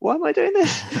sessions, why am I doing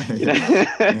this?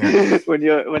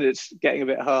 When it's getting a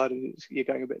bit hard and you're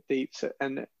going a bit deep. So,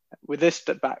 and with this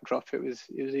backdrop, it was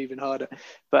even harder.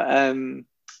 But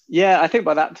I think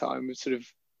by that time we sort of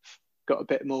got a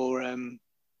bit more,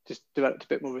 just developed a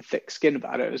bit more of a thick skin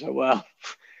about it. It was like, well,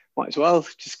 might as well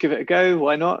just give it a go.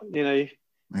 Why not? It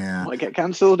might get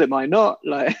cancelled. It might not.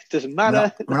 Like, it doesn't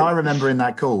matter. I remember in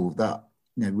that call that,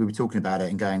 we were talking about it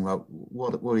and going, well,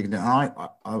 what are we going to do? And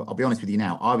I'll be honest with you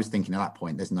now, I was thinking at that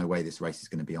point, there's no way this race is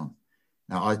going to be on.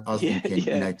 Now, I was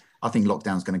thinking, I think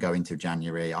lockdown's going to go into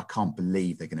January. I can't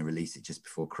believe they're going to release it just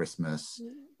before Christmas.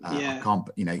 I can't,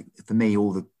 for me,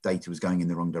 all the data was going in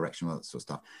the wrong direction, all that sort of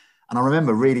stuff. And I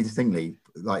remember really distinctly,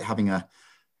 like, having a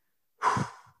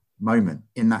moment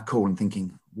in that call and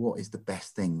thinking, what is the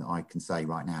best thing that I can say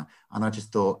right now? And I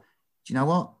just thought, do you know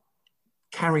what?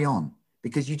 Carry on.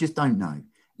 Because you just don't know.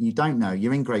 You don't know.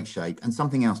 You're in great shape, and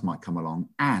something else might come along.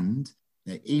 And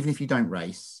even if you don't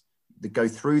race, go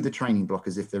through the training block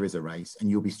as if there is a race,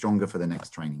 and you'll be stronger for the next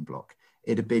training block.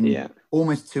 It'd have been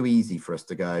almost too easy for us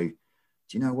to go, do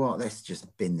you know what? Let's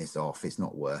just bin this off. It's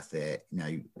not worth it.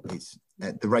 It's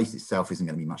the race itself isn't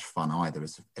going to be much fun either.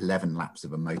 It's 11 laps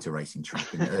of a motor racing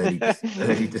track in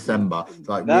early December.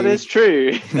 Like, that really, is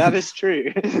true. That is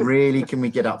true. Really, can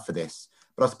we get up for this?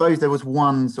 But I suppose there was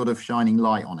one sort of shining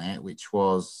light on it, which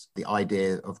was the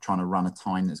idea of trying to run a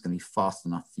time that's going to be fast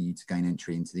enough for you to gain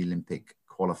entry into the Olympic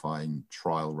qualifying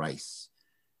trial race.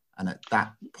 And at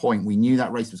that point, we knew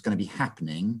that race was going to be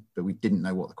happening, but we didn't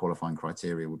know what the qualifying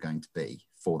criteria were going to be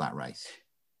for that race.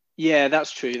 Yeah,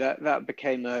 that's true. That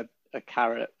became a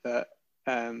carrot that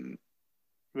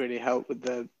really helped with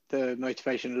the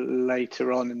motivation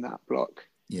later on in that block.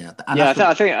 Yeah,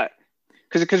 I think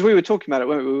because we were talking about it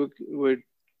when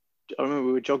I remember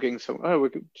we were jogging. We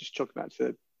were just jogging back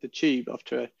to the tube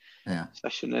after a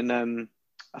session, and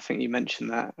I think you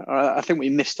mentioned that. I think we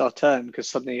missed our turn because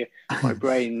suddenly my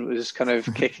brain was kind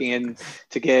of kicking in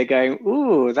to gear, going,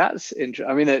 "Ooh, that's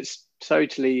interesting." I mean, it's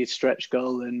totally stretch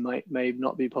goal and may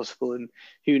not be possible, and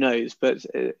who knows? But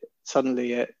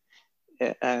suddenly,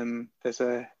 there's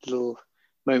a little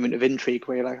moment of intrigue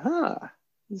where you're like,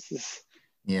 this is.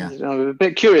 Yeah, I'm a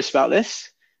bit curious about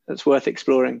this. That's worth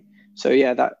exploring. So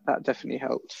that definitely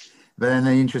helped. But then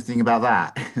the interesting about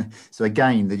that, so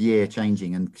again, the year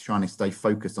changing and trying to stay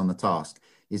focused on the task,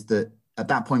 is that at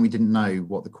that point we didn't know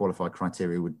what the qualified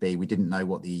criteria would be. We didn't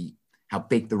know how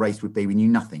big the race would be. We knew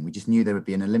nothing. We just knew there would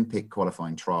be an Olympic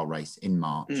qualifying trial race in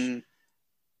March, and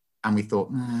we thought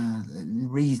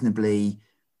reasonably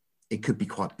it could be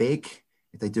quite big.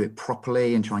 If they do it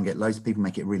properly and try and get loads of people,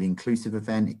 make it a really inclusive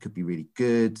event, it could be really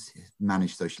good,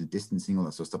 manage social distancing, all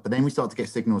that sort of stuff. But then we started to get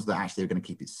signals that actually they're going to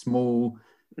keep it small,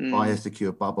 buy a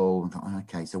secure bubble. And thought,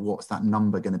 okay, so what's that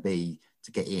number going to be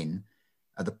to get in?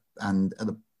 At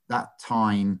that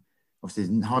time,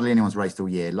 obviously, hardly anyone's raced all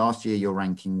year. Last year, your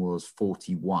ranking was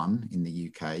 41 in the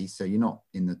UK. So you're not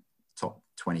in the top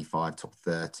 25, top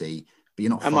 30, but you're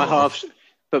not far off.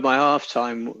 but my half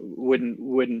time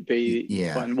wouldn't be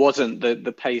and wasn't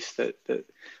the pace that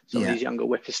some of these younger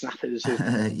whippersnappers have,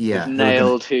 have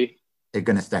nailed. They're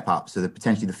going to step up, so that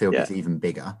potentially the field gets even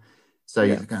bigger. So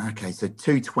okay, so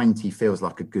 220 feels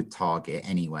like a good target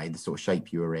anyway, the sort of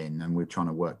shape you were in, and we're trying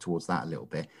to work towards that a little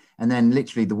bit. And then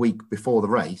literally the week before the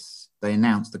race, they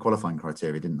announced the qualifying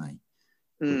criteria, didn't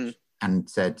they? And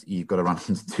said you've got to run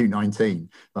into 219.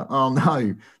 Like, oh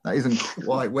no, that isn't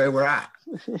quite where we're at.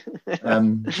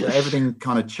 So everything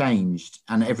kind of changed,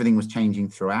 and everything was changing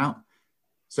throughout.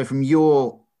 So from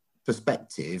your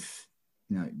perspective,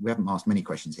 you know, we haven't asked many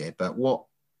questions here, but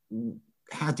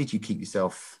how did you keep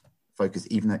yourself focused,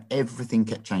 even though everything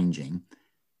kept changing?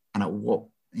 And at what,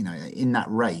 you know, in that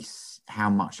race, how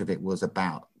much of it was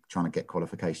about trying to get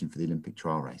qualification for the Olympic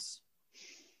trial race?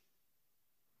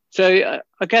 So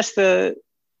I guess the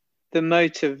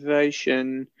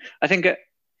motivation, I think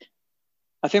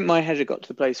my head had got to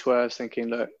the place where I was thinking,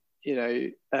 look, you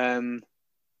know,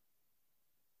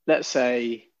 let's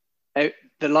say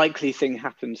the likely thing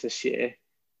happens this year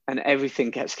and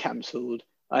everything gets cancelled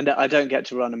and I don't get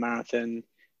to run a marathon.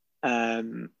 I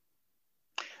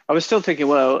was still thinking,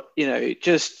 well, you know,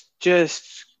 just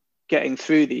getting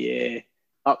through the year,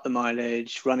 up the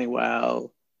mileage, running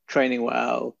well, training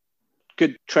well,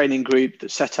 good training group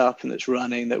that's set up and that's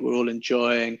running, that we're all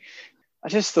enjoying. I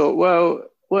just thought, well,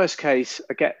 worst case,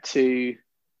 I get to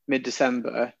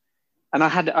mid-December and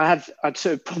I'd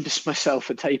sort of promised myself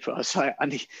a taper. I was like,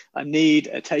 I need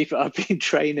a taper. I've been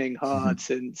training hard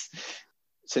since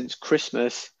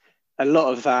Christmas. A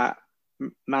lot of that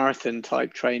marathon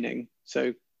type training,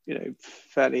 so, you know,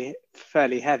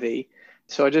 fairly heavy.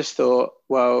 So I just thought,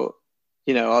 well,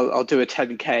 you know, I'll do a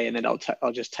 10K and then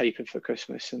I'll just taper for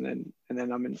Christmas, and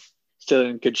then I'm still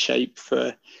in good shape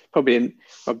for my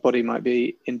body might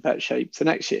be in better shape for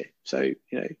next year. So,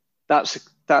 you know, that's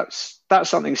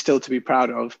something still to be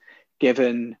proud of,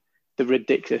 given the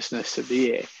ridiculousness of the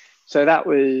year. So that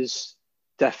was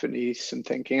definitely some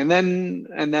thinking, and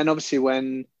then obviously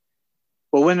when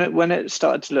it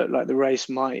started to look like the race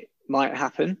might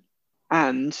happen,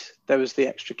 and there was the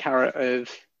extra carrot of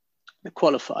the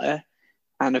qualifier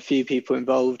and a few people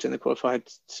involved in the qualifier,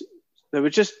 they were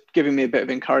just giving me a bit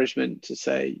of encouragement to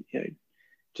say, you know,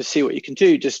 just see what you can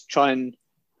do, just try and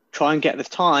get the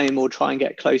time or try and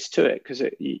get close to it, because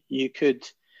you could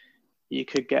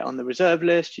get on the reserve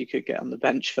list, you could get on the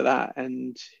bench for that,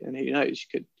 and who knows,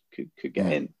 you could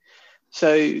get in.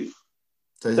 So is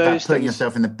that putting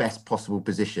yourself in the best possible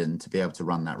position to be able to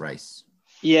run that race?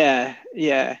 Yeah.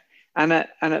 And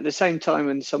at the same time,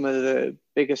 in some of the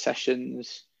bigger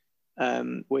sessions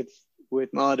with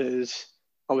Marder's,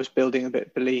 I was building a bit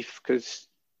of belief, because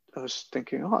I was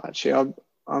thinking, oh, actually,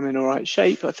 I'm in all right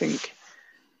shape. I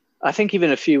think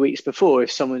even a few weeks before,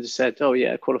 if someone said, oh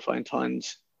yeah, qualifying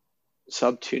times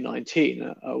sub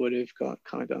 219, I would have gone,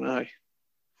 oh,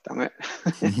 damn it.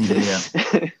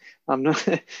 Yeah. I'm not,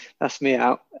 that's me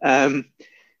out.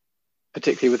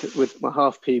 Particularly with my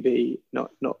half PB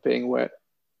not being where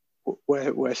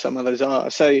some others are.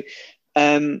 So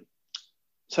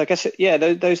I guess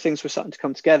those things were starting to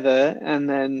come together, and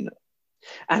then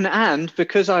and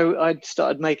because I'd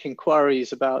started making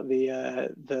queries about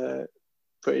the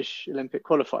British Olympic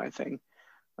qualifying thing,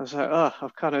 I was like, oh,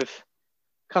 I've kind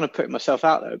of put myself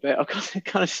out there a bit. I've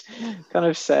kind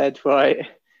of said, right,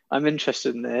 I'm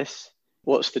interested in this.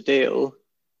 What's the deal?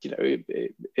 You know,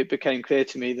 it became clear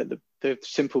to me that the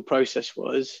simple process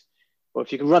was, well,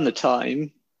 if you can run the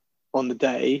time on the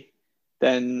day,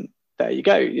 then there you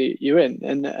go, you're in.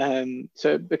 And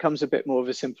so it becomes a bit more of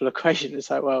a simple equation.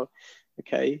 It's like, well,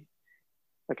 okay,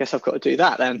 I guess I've got to do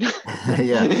that then.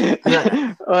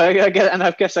 Yeah.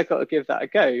 I guess I've got to give that a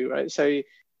go, right? So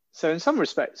in some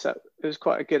respects, it was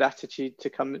quite a good attitude to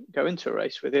go into a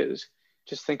race with. It was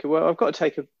just thinking, well, I've got to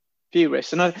take a few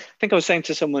risks. And I think I was saying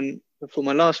to someone before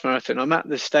my last marathon, I'm at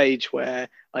the stage where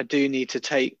I do need to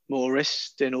take more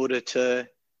risks in order to,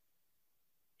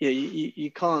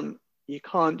 you can't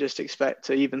just expect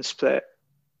to even split,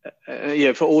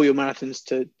 for all your marathons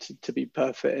to be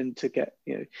perfect and to get,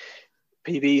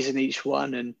 PBs in each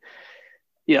one. And,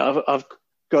 I've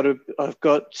got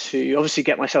to obviously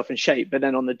get myself in shape, but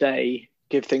then on the day,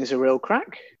 give things a real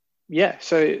crack. Yeah.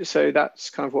 So that's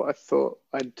kind of what I thought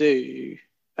I'd do.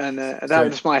 And that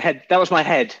was my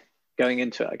head going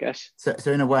into it, I guess.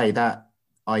 So in a way, that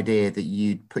idea that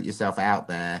you'd put yourself out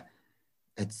there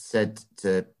had said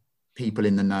to people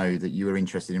in the know that you were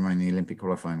interested in running the Olympic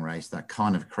qualifying race, that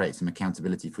kind of creates some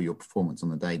accountability for your performance on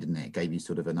the day, didn't it? It gave you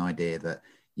sort of an idea that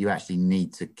you actually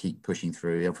need to keep pushing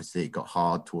through. Obviously, it got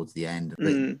hard towards the end,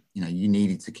 but you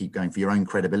needed to keep going for your own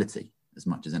credibility as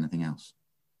much as anything else.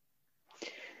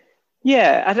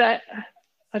 Yeah,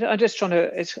 I'm just trying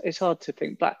to. It's hard to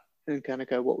think back and kind of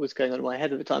go what was going on in my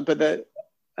head at the time, but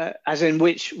as in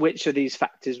which of these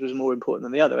factors was more important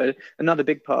than the other. Another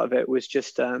big part of it was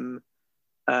just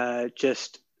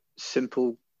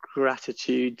simple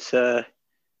gratitude to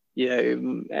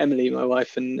Emily, my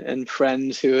wife, and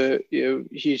friends who are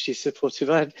hugely supportive.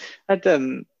 I had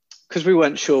because we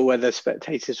weren't sure whether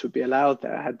spectators would be allowed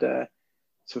there. I had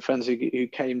some friends who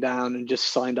came down and just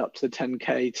signed up to the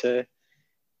 10K to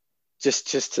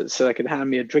so they could hand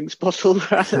me a drinks bottle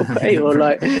right away, or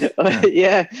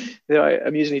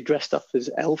I'm usually dressed up as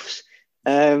elves,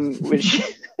 which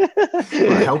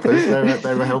helpers.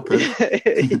 They were helpers.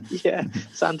 Yeah,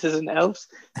 Santas and elves.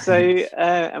 So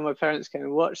and my parents came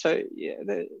and watched. So yeah,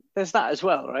 there's that as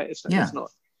well, right? It's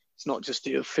not just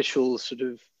the official sort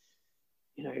of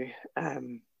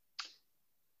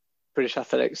British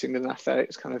athletics, England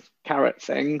athletics kind of carrot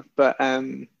thing, but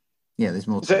there's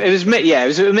more. So it was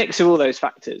a mix of all those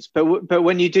factors. But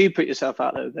when you do put yourself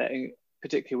out there,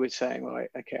 particularly with saying, right,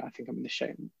 okay, I think I'm in the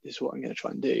shape. This is what I'm going to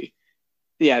try and do.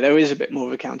 Yeah, there is a bit more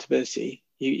of accountability.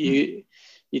 You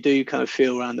do kind of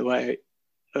feel around the way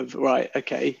of, right,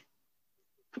 okay,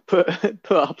 put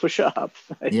up, push up.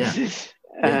 Yeah.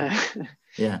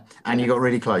 And you got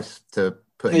really close to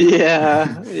putting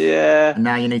up. Yeah. And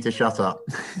now you need to shut up.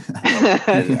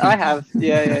 I have.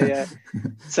 Yeah.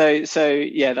 So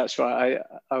yeah, that's right.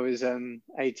 I was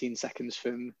 18 seconds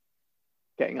from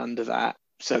getting under that.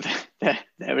 So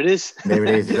there it is. There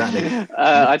it is, exactly.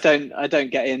 I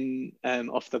don't get in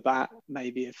off the bat.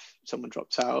 Maybe if someone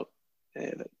drops out,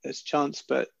 there's a chance.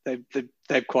 But they've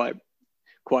quite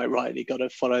rightly got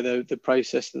to follow the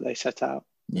process that they set out.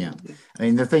 Yeah. I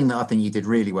mean, the thing that I think you did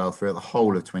really well throughout the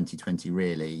whole of 2020,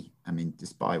 really, I mean,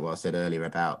 despite what I said earlier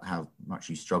about how much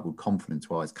you struggled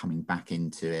confidence-wise coming back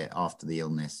into it after the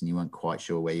illness, and you weren't quite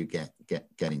sure where you get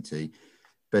into.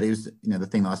 But it was, the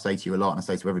thing that I say to you a lot, and I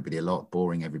say to everybody a lot,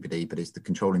 boring everybody, but it's the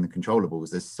controlling the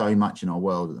controllables. There's so much in our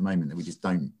world at the moment that we just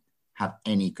don't have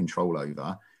any control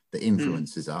over that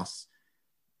influences us.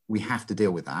 We have to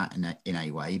deal with that in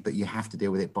a way, but you have to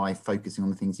deal with it by focusing on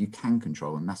the things you can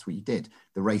control. And that's what you did.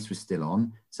 The race was still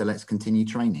on. So let's continue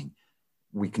training.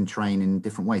 We can train in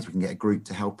different ways. We can get a group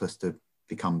to help us to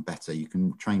become better. You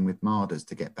can train with MARDers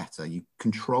to get better. You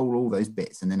control all those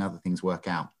bits and then other things work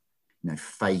out.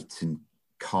 Fate and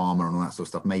karma and all that sort of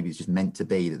stuff. Maybe it's just meant to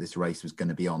be that this race was going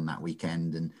to be on that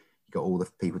weekend and you got all the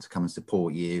people to come and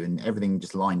support you and everything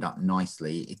just lined up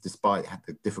nicely, despite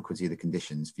the difficulty of the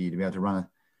conditions, for you to be able to run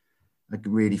a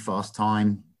really fast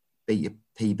time, beat your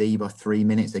PB by 3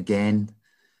 minutes again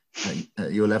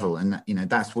at your level. And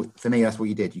that's what, for me, that's what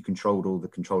you did. You controlled all the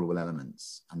controllable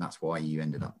elements, and that's why you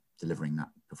ended up delivering that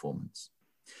performance.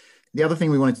 The other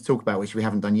thing we wanted to talk about, which we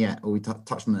haven't done yet, or we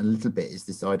touched on it a little bit, is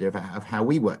this idea of how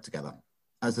we work together.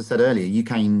 As I said earlier, you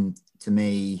came to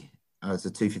me as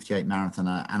a 2:58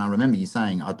 marathoner, and I remember you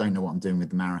saying, I don't know what I'm doing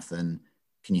with the marathon.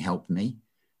 Can you help me?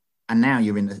 And now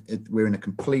we're in a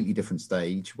completely different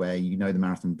stage where you know the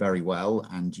marathon very well,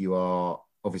 and you are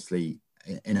obviously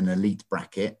in an elite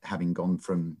bracket, having gone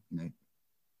from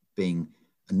being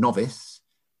a novice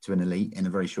to an elite in a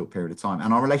very short period of time.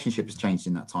 And our relationship has changed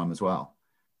in that time as well.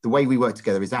 The way we work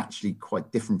together is actually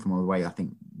quite different from the way I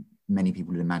think many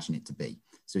people would imagine it to be.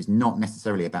 So it's not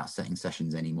necessarily about setting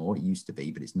sessions anymore. It used to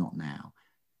be, but it's not now.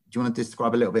 Do you want to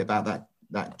describe a little bit about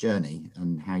that journey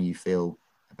and how you feel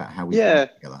about how we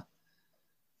work together?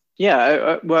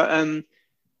 Yeah,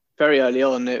 very early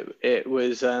on, it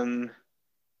was felt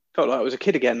like I was a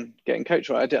kid again, getting coached.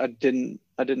 Right, I didn't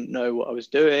know what I was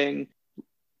doing.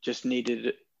 Just needed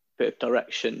a bit of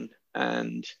direction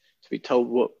and to be told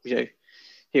what here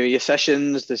are your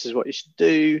sessions. This is what you should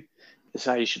do. This is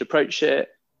how you should approach it.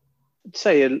 I'd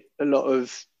say a lot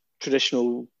of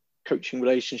traditional coaching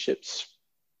relationships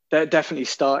that definitely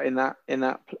start in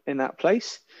that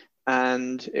place,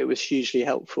 and it was hugely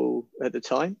helpful at the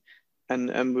time.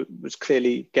 And was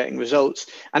clearly getting results.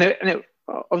 And it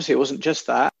obviously it wasn't just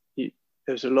that. There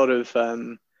was a lot of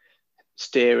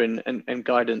steer and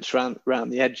guidance around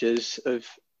the edges of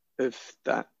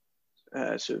that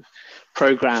sort of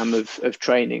program of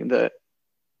training that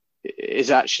is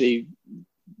actually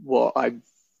what I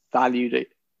valued it.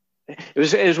 It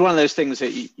was one of those things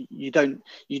that you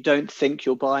don't think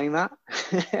you're buying that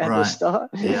at the start.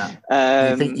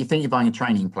 Yeah. You think you're buying a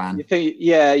training plan. You think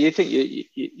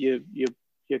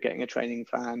you're getting a training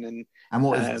plan and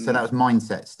what is so that was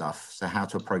mindset stuff. So how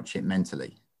to approach it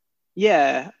mentally.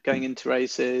 Yeah, going into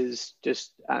races,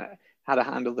 just how to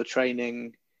handle the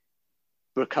training,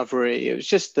 recovery. It was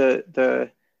just the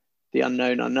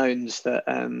unknown unknowns that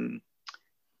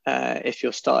if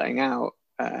you're starting out.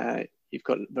 you've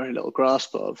got very little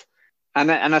grasp of. And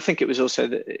I think it was also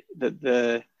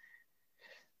the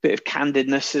bit of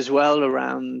candidness as well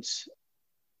around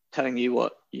telling you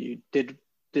what you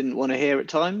didn't want to hear at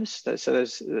times. So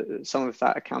there's some of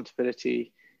that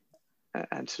accountability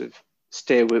and sort of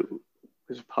steer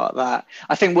was a part of that.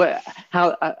 I think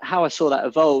how I saw that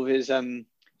evolve is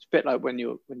it's a bit like when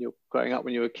you're growing up,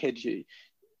 when you're a kid, you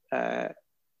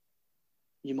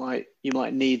might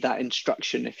need that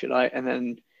instruction, if you like, and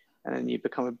then you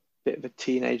become a bit of a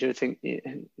teenager. I think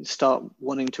you start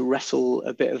wanting to wrestle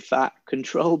a bit of that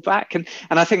control back, and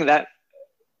I think that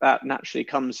naturally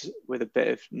comes with a bit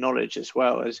of knowledge as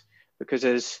well, because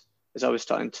as I was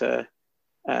starting to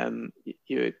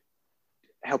you were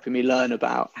helping me learn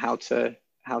about how to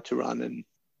run and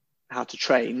how to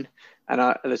train, and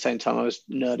at the same time I was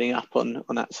nerding up on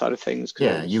that side of things.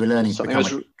 Yeah, you were learning to become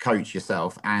a coach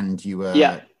yourself, and you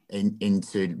were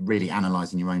into really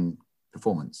analysing your own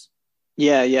performance.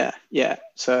 Yeah.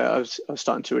 So I was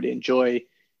starting to really enjoy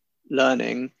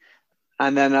learning,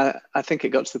 and then I think it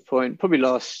got to the point probably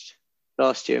last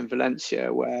year in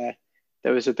Valencia where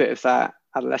there was a bit of that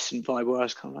adolescent vibe where I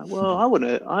was kind of like, well, I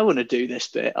want to do this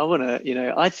bit. I want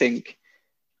to, I think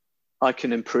I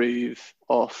can improve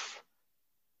off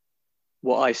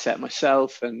what I set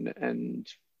myself and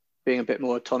being a bit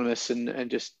more autonomous and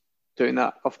just doing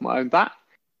that off my own bat.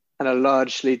 And I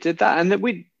largely did that. And then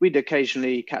we'd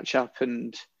occasionally catch up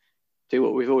and do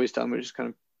what we've always done, which is kind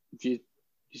of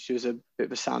use a bit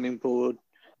of a sounding board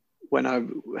when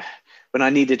I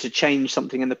needed to change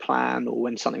something in the plan or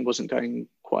when something wasn't going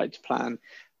quite to plan.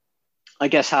 I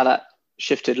guess how that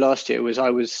shifted last year was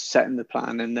I was setting the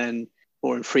plan and then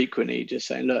more infrequently just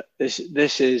saying, look, this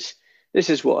is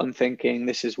what I'm thinking.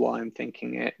 This is why I'm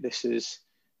thinking it. This is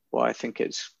why I think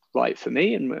it's right for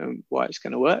me and why it's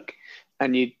going to work.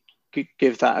 And you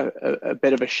give that a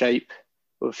bit of a shape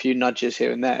or a few nudges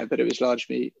here and there, but it was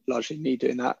largely me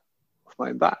doing that off my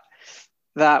own bat.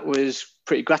 That was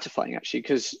pretty gratifying actually,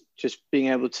 because just being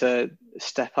able to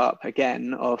step up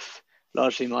again off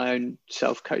largely my own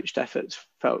self-coached efforts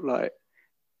felt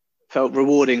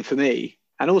rewarding for me,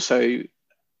 and also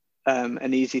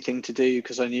an easy thing to do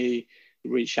because I knew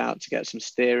reach out to get some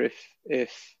steer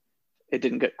if it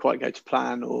didn't quite go to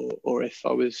plan or if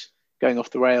I was going off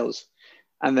the rails.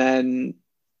 And then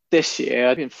this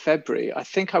year in February, I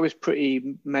think I was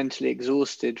pretty mentally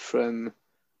exhausted from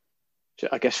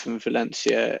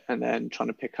Valencia and then trying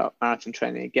to pick up marathon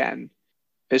training again.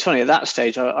 It's funny, at that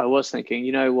stage I was thinking,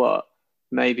 you know what,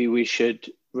 maybe we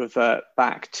should revert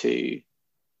back to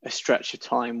a stretch of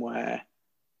time where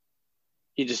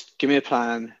you just give me a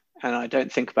plan and I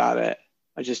don't think about it.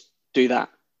 I just do that.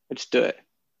 I just do it.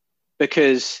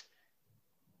 Because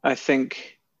I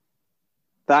think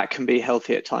that can be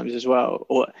healthy at times as well.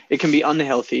 Or it can be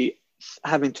unhealthy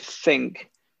having to think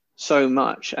so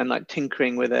much and like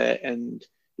tinkering with it and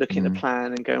looking at the plan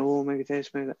and going, oh, maybe this,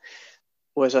 maybe that.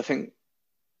 Whereas I think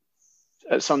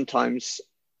sometimes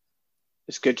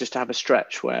it's good just to have a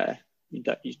stretch where you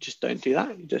just don't do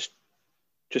that. You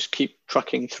just keep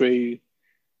trucking through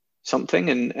something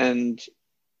and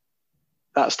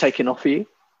that's taken off of you.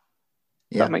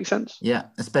 Does that make sense? Yeah,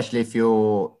 especially if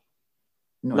you're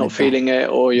not feeling it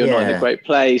or you're not in a great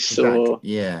place, or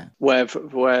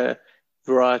where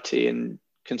variety and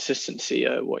consistency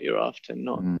are what you're after,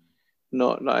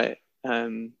 not like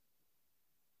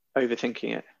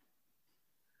overthinking it.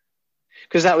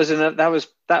 Because that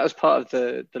was part of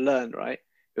the learn, right?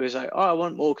 It was like, oh, I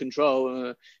want more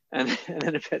control, and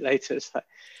then a bit later it's like,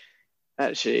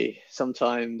 actually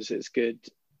sometimes it's good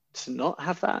to not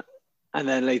have that. And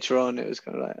then later on it was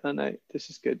kind of like, oh no, this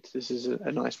is good, this is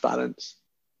a nice balance.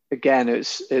 Again,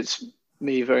 it's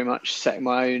me very much setting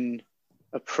my own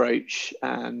approach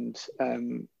and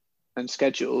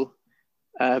schedule,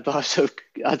 but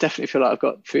I definitely feel like I've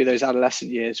got through those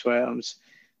adolescent years where I was,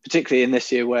 particularly in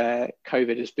this year where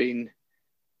COVID has been,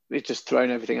 it's just thrown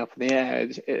everything up in the air.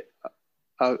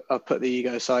 I'll put the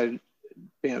ego aside,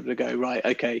 being able to go, right,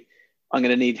 okay, I'm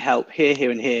going to need help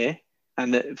here and here,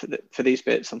 and for these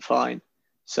bits I'm fine.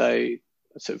 So I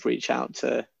sort of reach out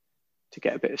to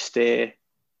get a bit of steer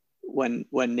when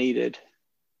needed.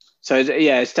 So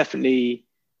it's definitely,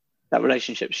 that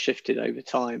relationship shifted over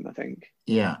time, I think.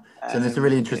 Yeah. So there's a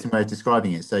really interesting way of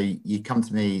describing it. So you come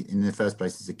to me in the first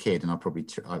place as a kid, and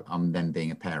I'm then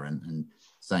being a parent and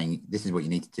saying, this is what you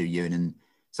need to do, Ewan, and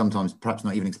sometimes perhaps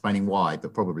not even explaining why,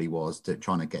 but probably was to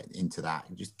trying to get into that.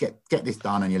 Just get this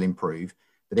done and you'll improve.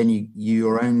 But then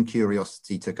your own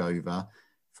curiosity took over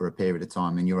for a period of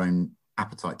time, and your own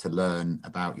appetite to learn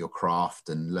about your craft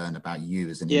and learn about you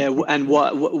as an individual. And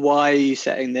why are you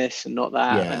setting this and not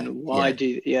that? Yeah, and why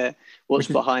do you, what's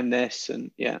behind this?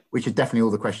 And which are definitely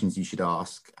all the questions you should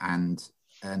ask, and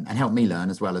help me learn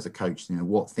as well as a coach,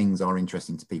 what things are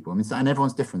interesting to people. I mean, and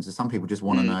everyone's different. So some people just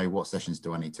want to know, what sessions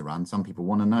do I need to run? Some people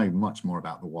want to know much more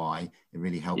about the why. It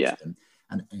really helps them.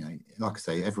 And like I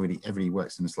say, everybody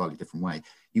works in a slightly different way.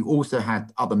 You also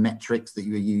had other metrics that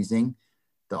you were using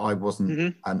that I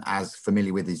wasn't as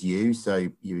familiar with as you. So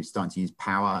you were starting to use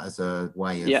power as a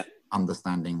way of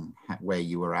understanding where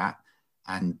you were at.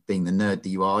 And being the nerd that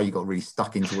you are, you got really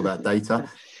stuck into all that data.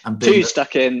 And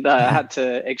stuck in. I had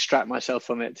to extract myself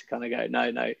from it to kind of go,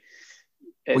 no.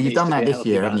 Well, you've done that this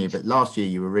year, haven't you? But last year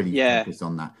you were really focused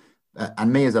on that.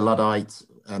 And me as a Luddite,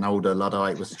 an older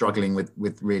Luddite, was struggling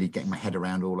with really getting my head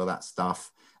around all of that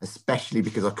stuff, especially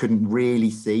because I couldn't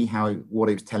really see what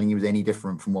it was telling you was any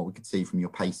different from what we could see from your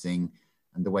pacing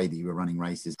and the way that you were running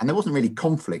races. And there wasn't really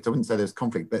conflict. I wouldn't say there was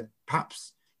conflict, but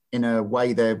perhaps in a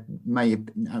way there may have,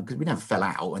 because we never fell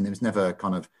out, and there was never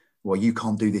kind of, well, you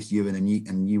can't do this, Ewan,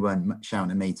 and you weren't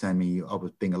shouting at me, telling me I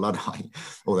was being a Luddite,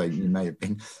 although you may have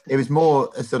been. It was more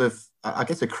a sort of, I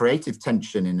guess, a creative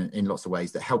tension in lots of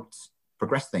ways that helped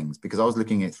progress things, because I was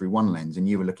looking at it through one lens and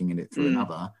you were looking at it through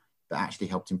another, that actually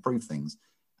helped improve things.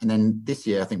 And then this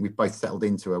year, I think we've both settled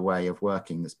into a way of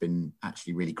working that's been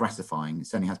actually really gratifying. It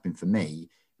certainly has been for me,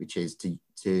 which is to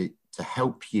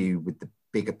help you with the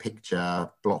bigger picture,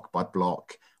 block by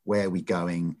block, where are we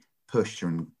going, push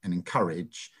and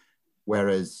encourage.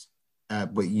 Whereas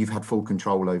you've had full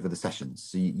control over the sessions.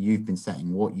 So you've been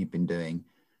setting what you've been doing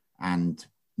and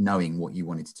knowing what you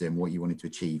wanted to do and what you wanted to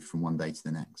achieve from one day to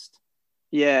the next.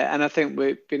 Yeah, and I think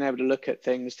we've been able to look at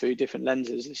things through different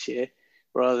lenses this year,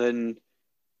 rather than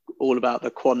all about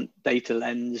the quant data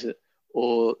lens,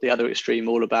 or the other extreme,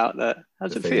 all about how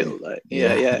does it feel? Like,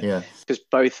 yeah. Because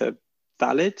both are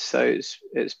valid. So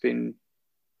it's been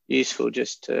useful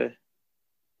just to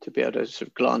be able to sort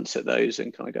of glance at those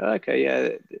and kind of go, okay, yeah,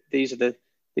 these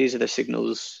are the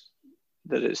signals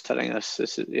that it's telling us.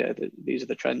 These are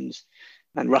the trends,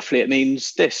 and roughly it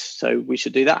means this, so we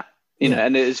should do that. You know,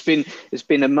 and it's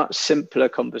been a much simpler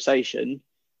conversation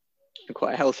and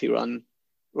quite a healthy run,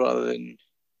 rather than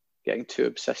getting too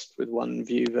obsessed with one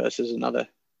view versus another.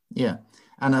 Yeah.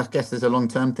 And I guess there's a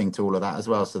long-term thing to all of that as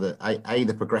well. So that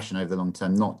the progression over the long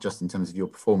term, not just in terms of your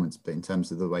performance, but in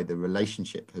terms of the way the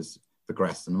relationship has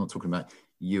progressed. And I'm not talking about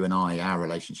you and I, our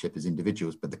relationship as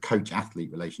individuals, but the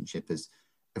coach-athlete relationship has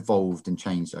evolved and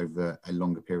changed over a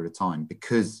longer period of time,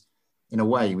 because in a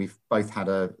way we've both had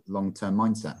a long-term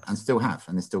mindset and still have,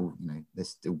 and there's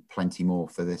still plenty more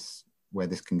for this, where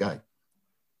this can go.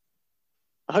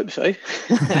 I hope so.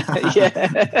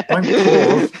 Yeah.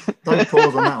 Don't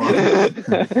pause on that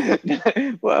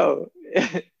one. Well,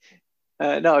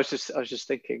 no, I was just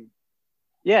thinking.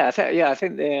 Yeah, I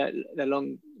think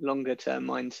the longer term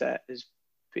mindset has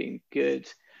been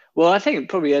good. Well, I think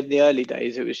probably in the early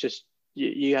days it was just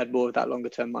you had more of that longer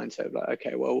term mindset of like,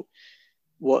 okay, well,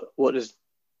 what does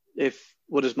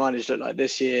mileage look like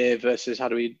this year versus how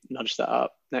do we nudge that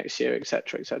up next year,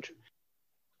 etc., etc.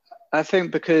 I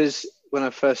think because when I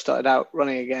first started out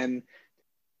running again,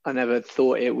 I never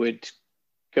thought it would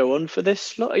go on for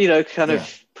this long,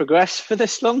 of progress for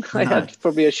this long. No. I had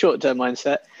probably a short-term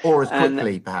mindset. Or as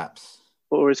quickly, perhaps.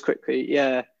 Or as quickly,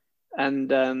 yeah. And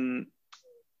then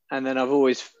I've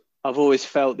always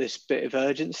felt this bit of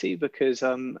urgency, because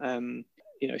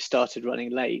started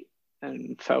running late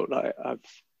and felt like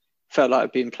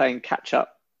I've been playing catch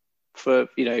up for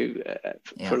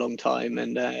a long time,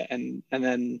 and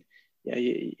then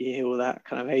you hear all that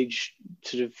kind of age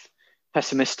sort of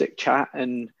pessimistic chat,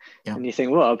 and you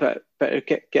think, well, I better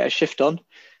get a shift on.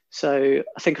 So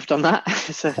I think I've done that.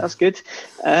 So that's good.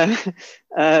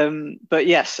 But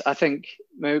yes, I think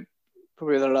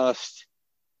probably the last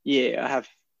year I have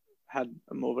had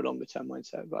a more of a longer term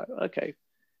mindset. But okay,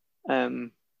 I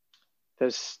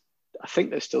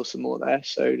think there's still some more there.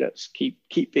 So let's keep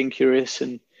being curious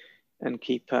and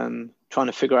keep trying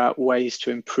to figure out ways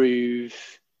to improve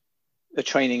the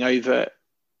training over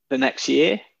the next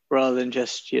year, rather than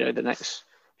just the next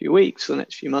few weeks or the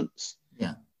next few months.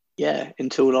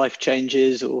 Until life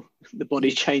changes or the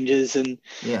body changes, and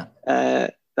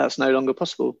that's no longer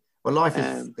possible. Well, life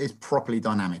is properly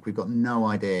dynamic. We've got no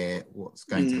idea what's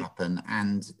going to happen,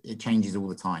 and it changes all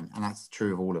the time, and that's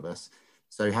true of all of us.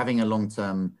 So having a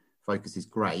long-term focus is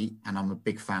great, and I'm a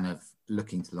big fan of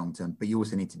looking to long-term, but you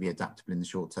also need to be adaptable in the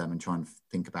short term and try and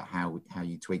think about how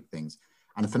you tweak things.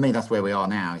 And for me, that's where we are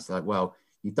now. It's like, well,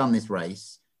 you've done this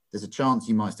race. There's a chance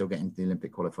you might still get into the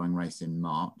Olympic qualifying race in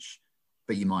March,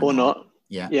 but you might or not.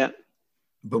 Yeah.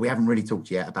 But we haven't really talked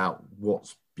yet about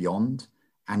what's beyond,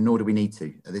 and nor do we need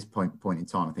to at this point in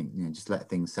time. I think, just let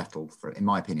things settle, in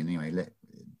my opinion anyway,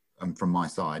 from my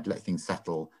side, let things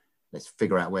settle. Let's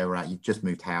figure out where we're at. You've just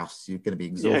moved house. You're going to be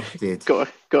exhausted.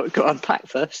 Got to unpack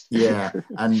first. Yeah.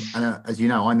 And as you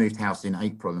know, I moved house in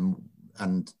April,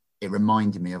 and it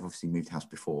reminded me, I've obviously moved house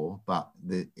before, but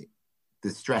the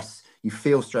stress, you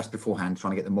feel stressed beforehand,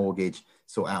 trying to get the mortgage,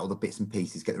 sort out all the bits and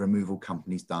pieces, get the removal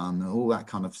companies done, all that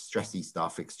kind of stressy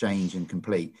stuff, exchange and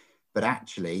complete. But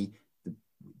actually,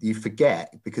 you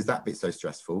forget, because that bit's so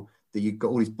stressful, that you've got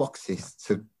all these boxes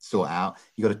to sort out.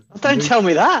 You got to. Don't tell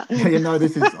me that.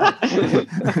 This is.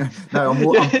 No,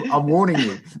 I'm warning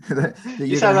you. that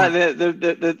you sound like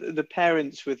the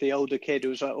parents with the older kid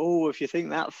who's like, oh, if you think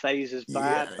that phase is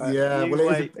bad.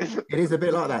 It is a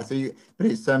bit like that. But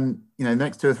it's the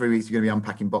next 2 or 3 weeks you're going to be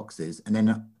unpacking boxes, and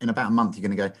then in about a month you're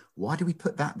going to go, why do we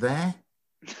put that there?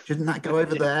 Shouldn't that go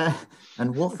over there?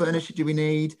 And what furniture do we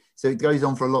need? So it goes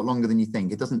on for a lot longer than you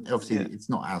think. It doesn't, obviously, It's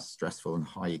not as stressful and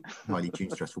highly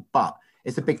tuned stressful, but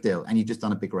it's a big deal. And you've just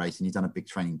done a big race and you've done a big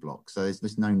training block. So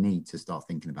there's no need to start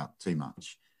thinking about too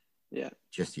much. Yeah.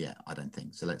 Just yet, I don't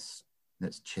think. So let's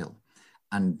chill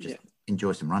and just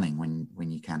enjoy some running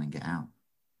when you can and get out.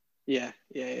 Yeah.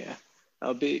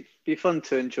 It'll be fun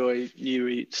to enjoy new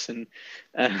routes, and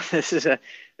this is a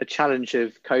challenge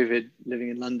of COVID living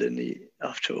in London.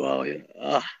 After a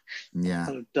while,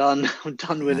 I'm done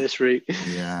with this route.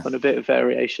 Yeah, on a bit of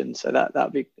variation, so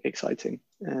that'd be exciting.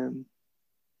 Even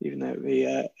though it'd be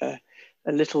a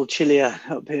little chillier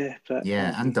up here, but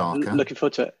and darker. Looking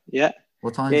forward to it. Yeah.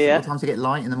 What time? What time to get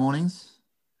light in the mornings?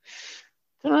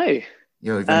 I don't know.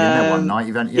 You've only been there one night.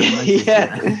 You've only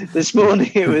This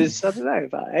morning it was, I don't know,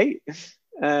 about 8.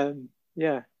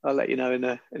 I'll let you know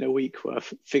in a week where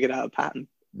I've figured out a pattern.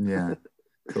 Yeah,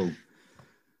 cool.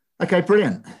 Okay,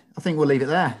 brilliant. I think we'll leave it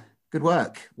there. Good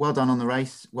work. Well done on the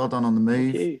race. Well done on the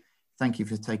move. Thank you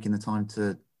for taking the time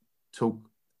to talk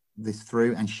this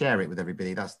through and share it with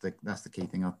everybody. That's the key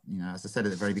thing. As I said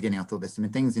at the very beginning, I thought there's some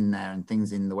things in there and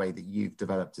things in the way that you've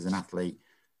developed as an athlete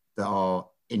that are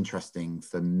interesting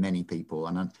for many people.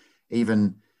 And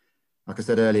even, like I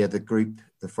said earlier,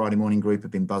 the Friday morning group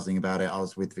have been buzzing about it. I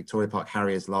was with Victoria Park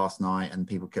Harriers last night, and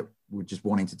people were just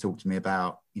wanting to talk to me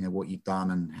about, what you've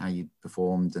done and how you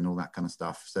performed and all that kind of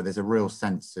stuff. So there's a real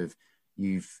sense of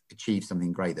you've achieved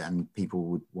something great, and people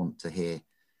would want to hear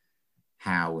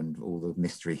how and all the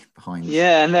mystery behind.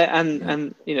 Yeah,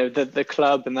 and the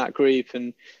club and that group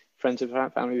and friends and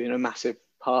family being a massive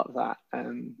part of that.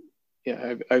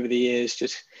 Over the years,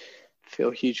 just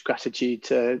feel huge gratitude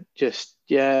to just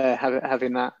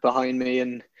having that behind me,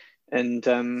 and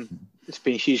it's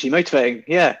been hugely motivating.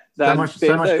 So much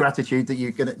gratitude that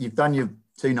you've done your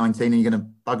 2:19 and you're going to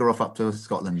bugger off up to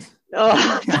Scotland.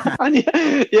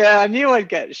 I knew I'd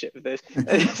get shit with this.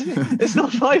 It's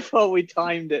not my fault we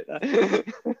timed it.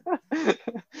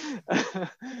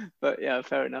 But yeah,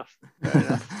 fair enough.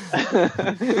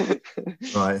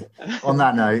 Right. On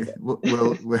that note,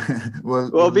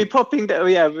 we'll be popping down.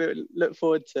 We look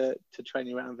forward to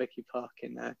training around Vicky Park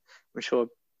in I'm sure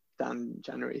down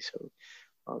January. So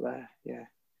I'll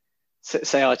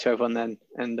say hi to everyone then,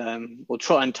 and we'll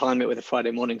try and time it with a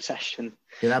Friday morning session.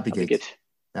 Yeah, that'd be good.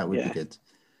 That would be good.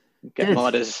 Get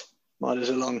Marders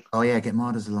along. Oh yeah, get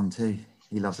Marders along too.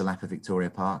 He loves a lap of Victoria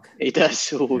Park. He does.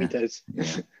 He does.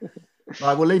 Yeah.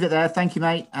 Right, we'll leave it there. Thank you,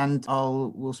 mate, and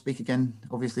we'll speak again,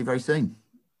 obviously, very soon.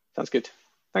 Sounds good.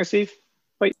 Thanks, Steve.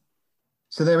 Bye.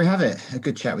 So there we have it. A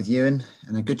good chat with Ewan,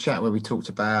 and a good chat where we talked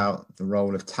about the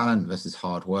role of talent versus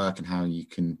hard work and how you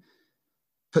can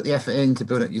put the effort in to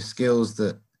build up your skills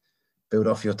that build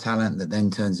off your talent that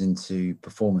then turns into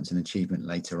performance and achievement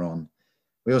later on.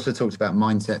 We also talked about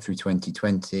mindset through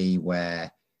 2020,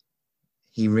 where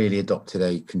he really adopted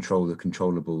a control the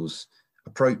controllables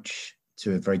approach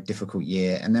to a very difficult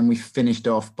year. And then we finished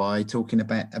off by talking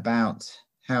about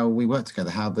how we work together,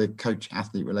 how the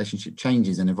coach-athlete relationship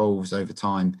changes and evolves over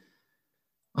time.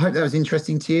 I hope that was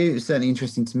interesting to you. It was certainly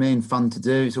interesting to me and fun to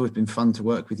do. It's always been fun to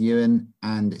work with Ewan,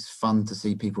 and it's fun to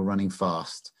see people running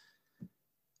fast.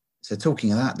 So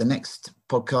talking of that, the next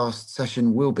podcast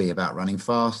session will be about running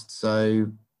fast.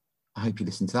 So I hope you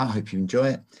listen to that. I hope you enjoy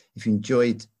it. If you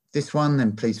enjoyed this one,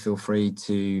 then please feel free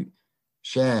to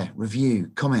share,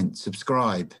 review, comment,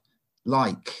 subscribe,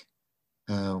 like.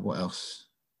 What else?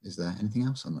 Is there anything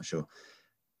else? I'm not sure.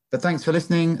 But thanks for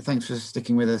listening. Thanks for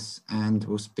sticking with us, and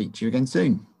we'll speak to you again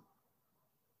soon.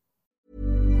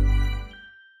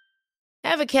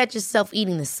 Ever catch yourself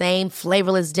eating the same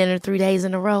flavorless dinner 3 days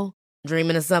in a row?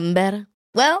 Dreaming of something better?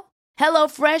 Well,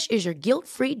 HelloFresh is your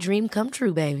guilt-free dream come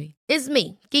true, baby. It's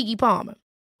me, Keke Palmer.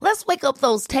 Let's wake up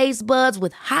those taste buds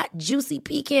with hot, juicy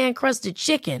pecan-crusted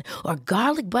chicken or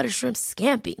garlic butter shrimp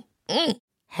scampi.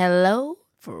 Hello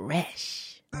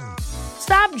Fresh.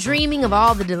 Stop dreaming of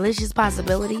all the delicious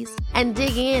possibilities and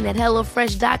dig in at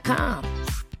HelloFresh.com.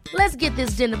 Let's get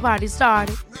this dinner party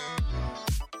started.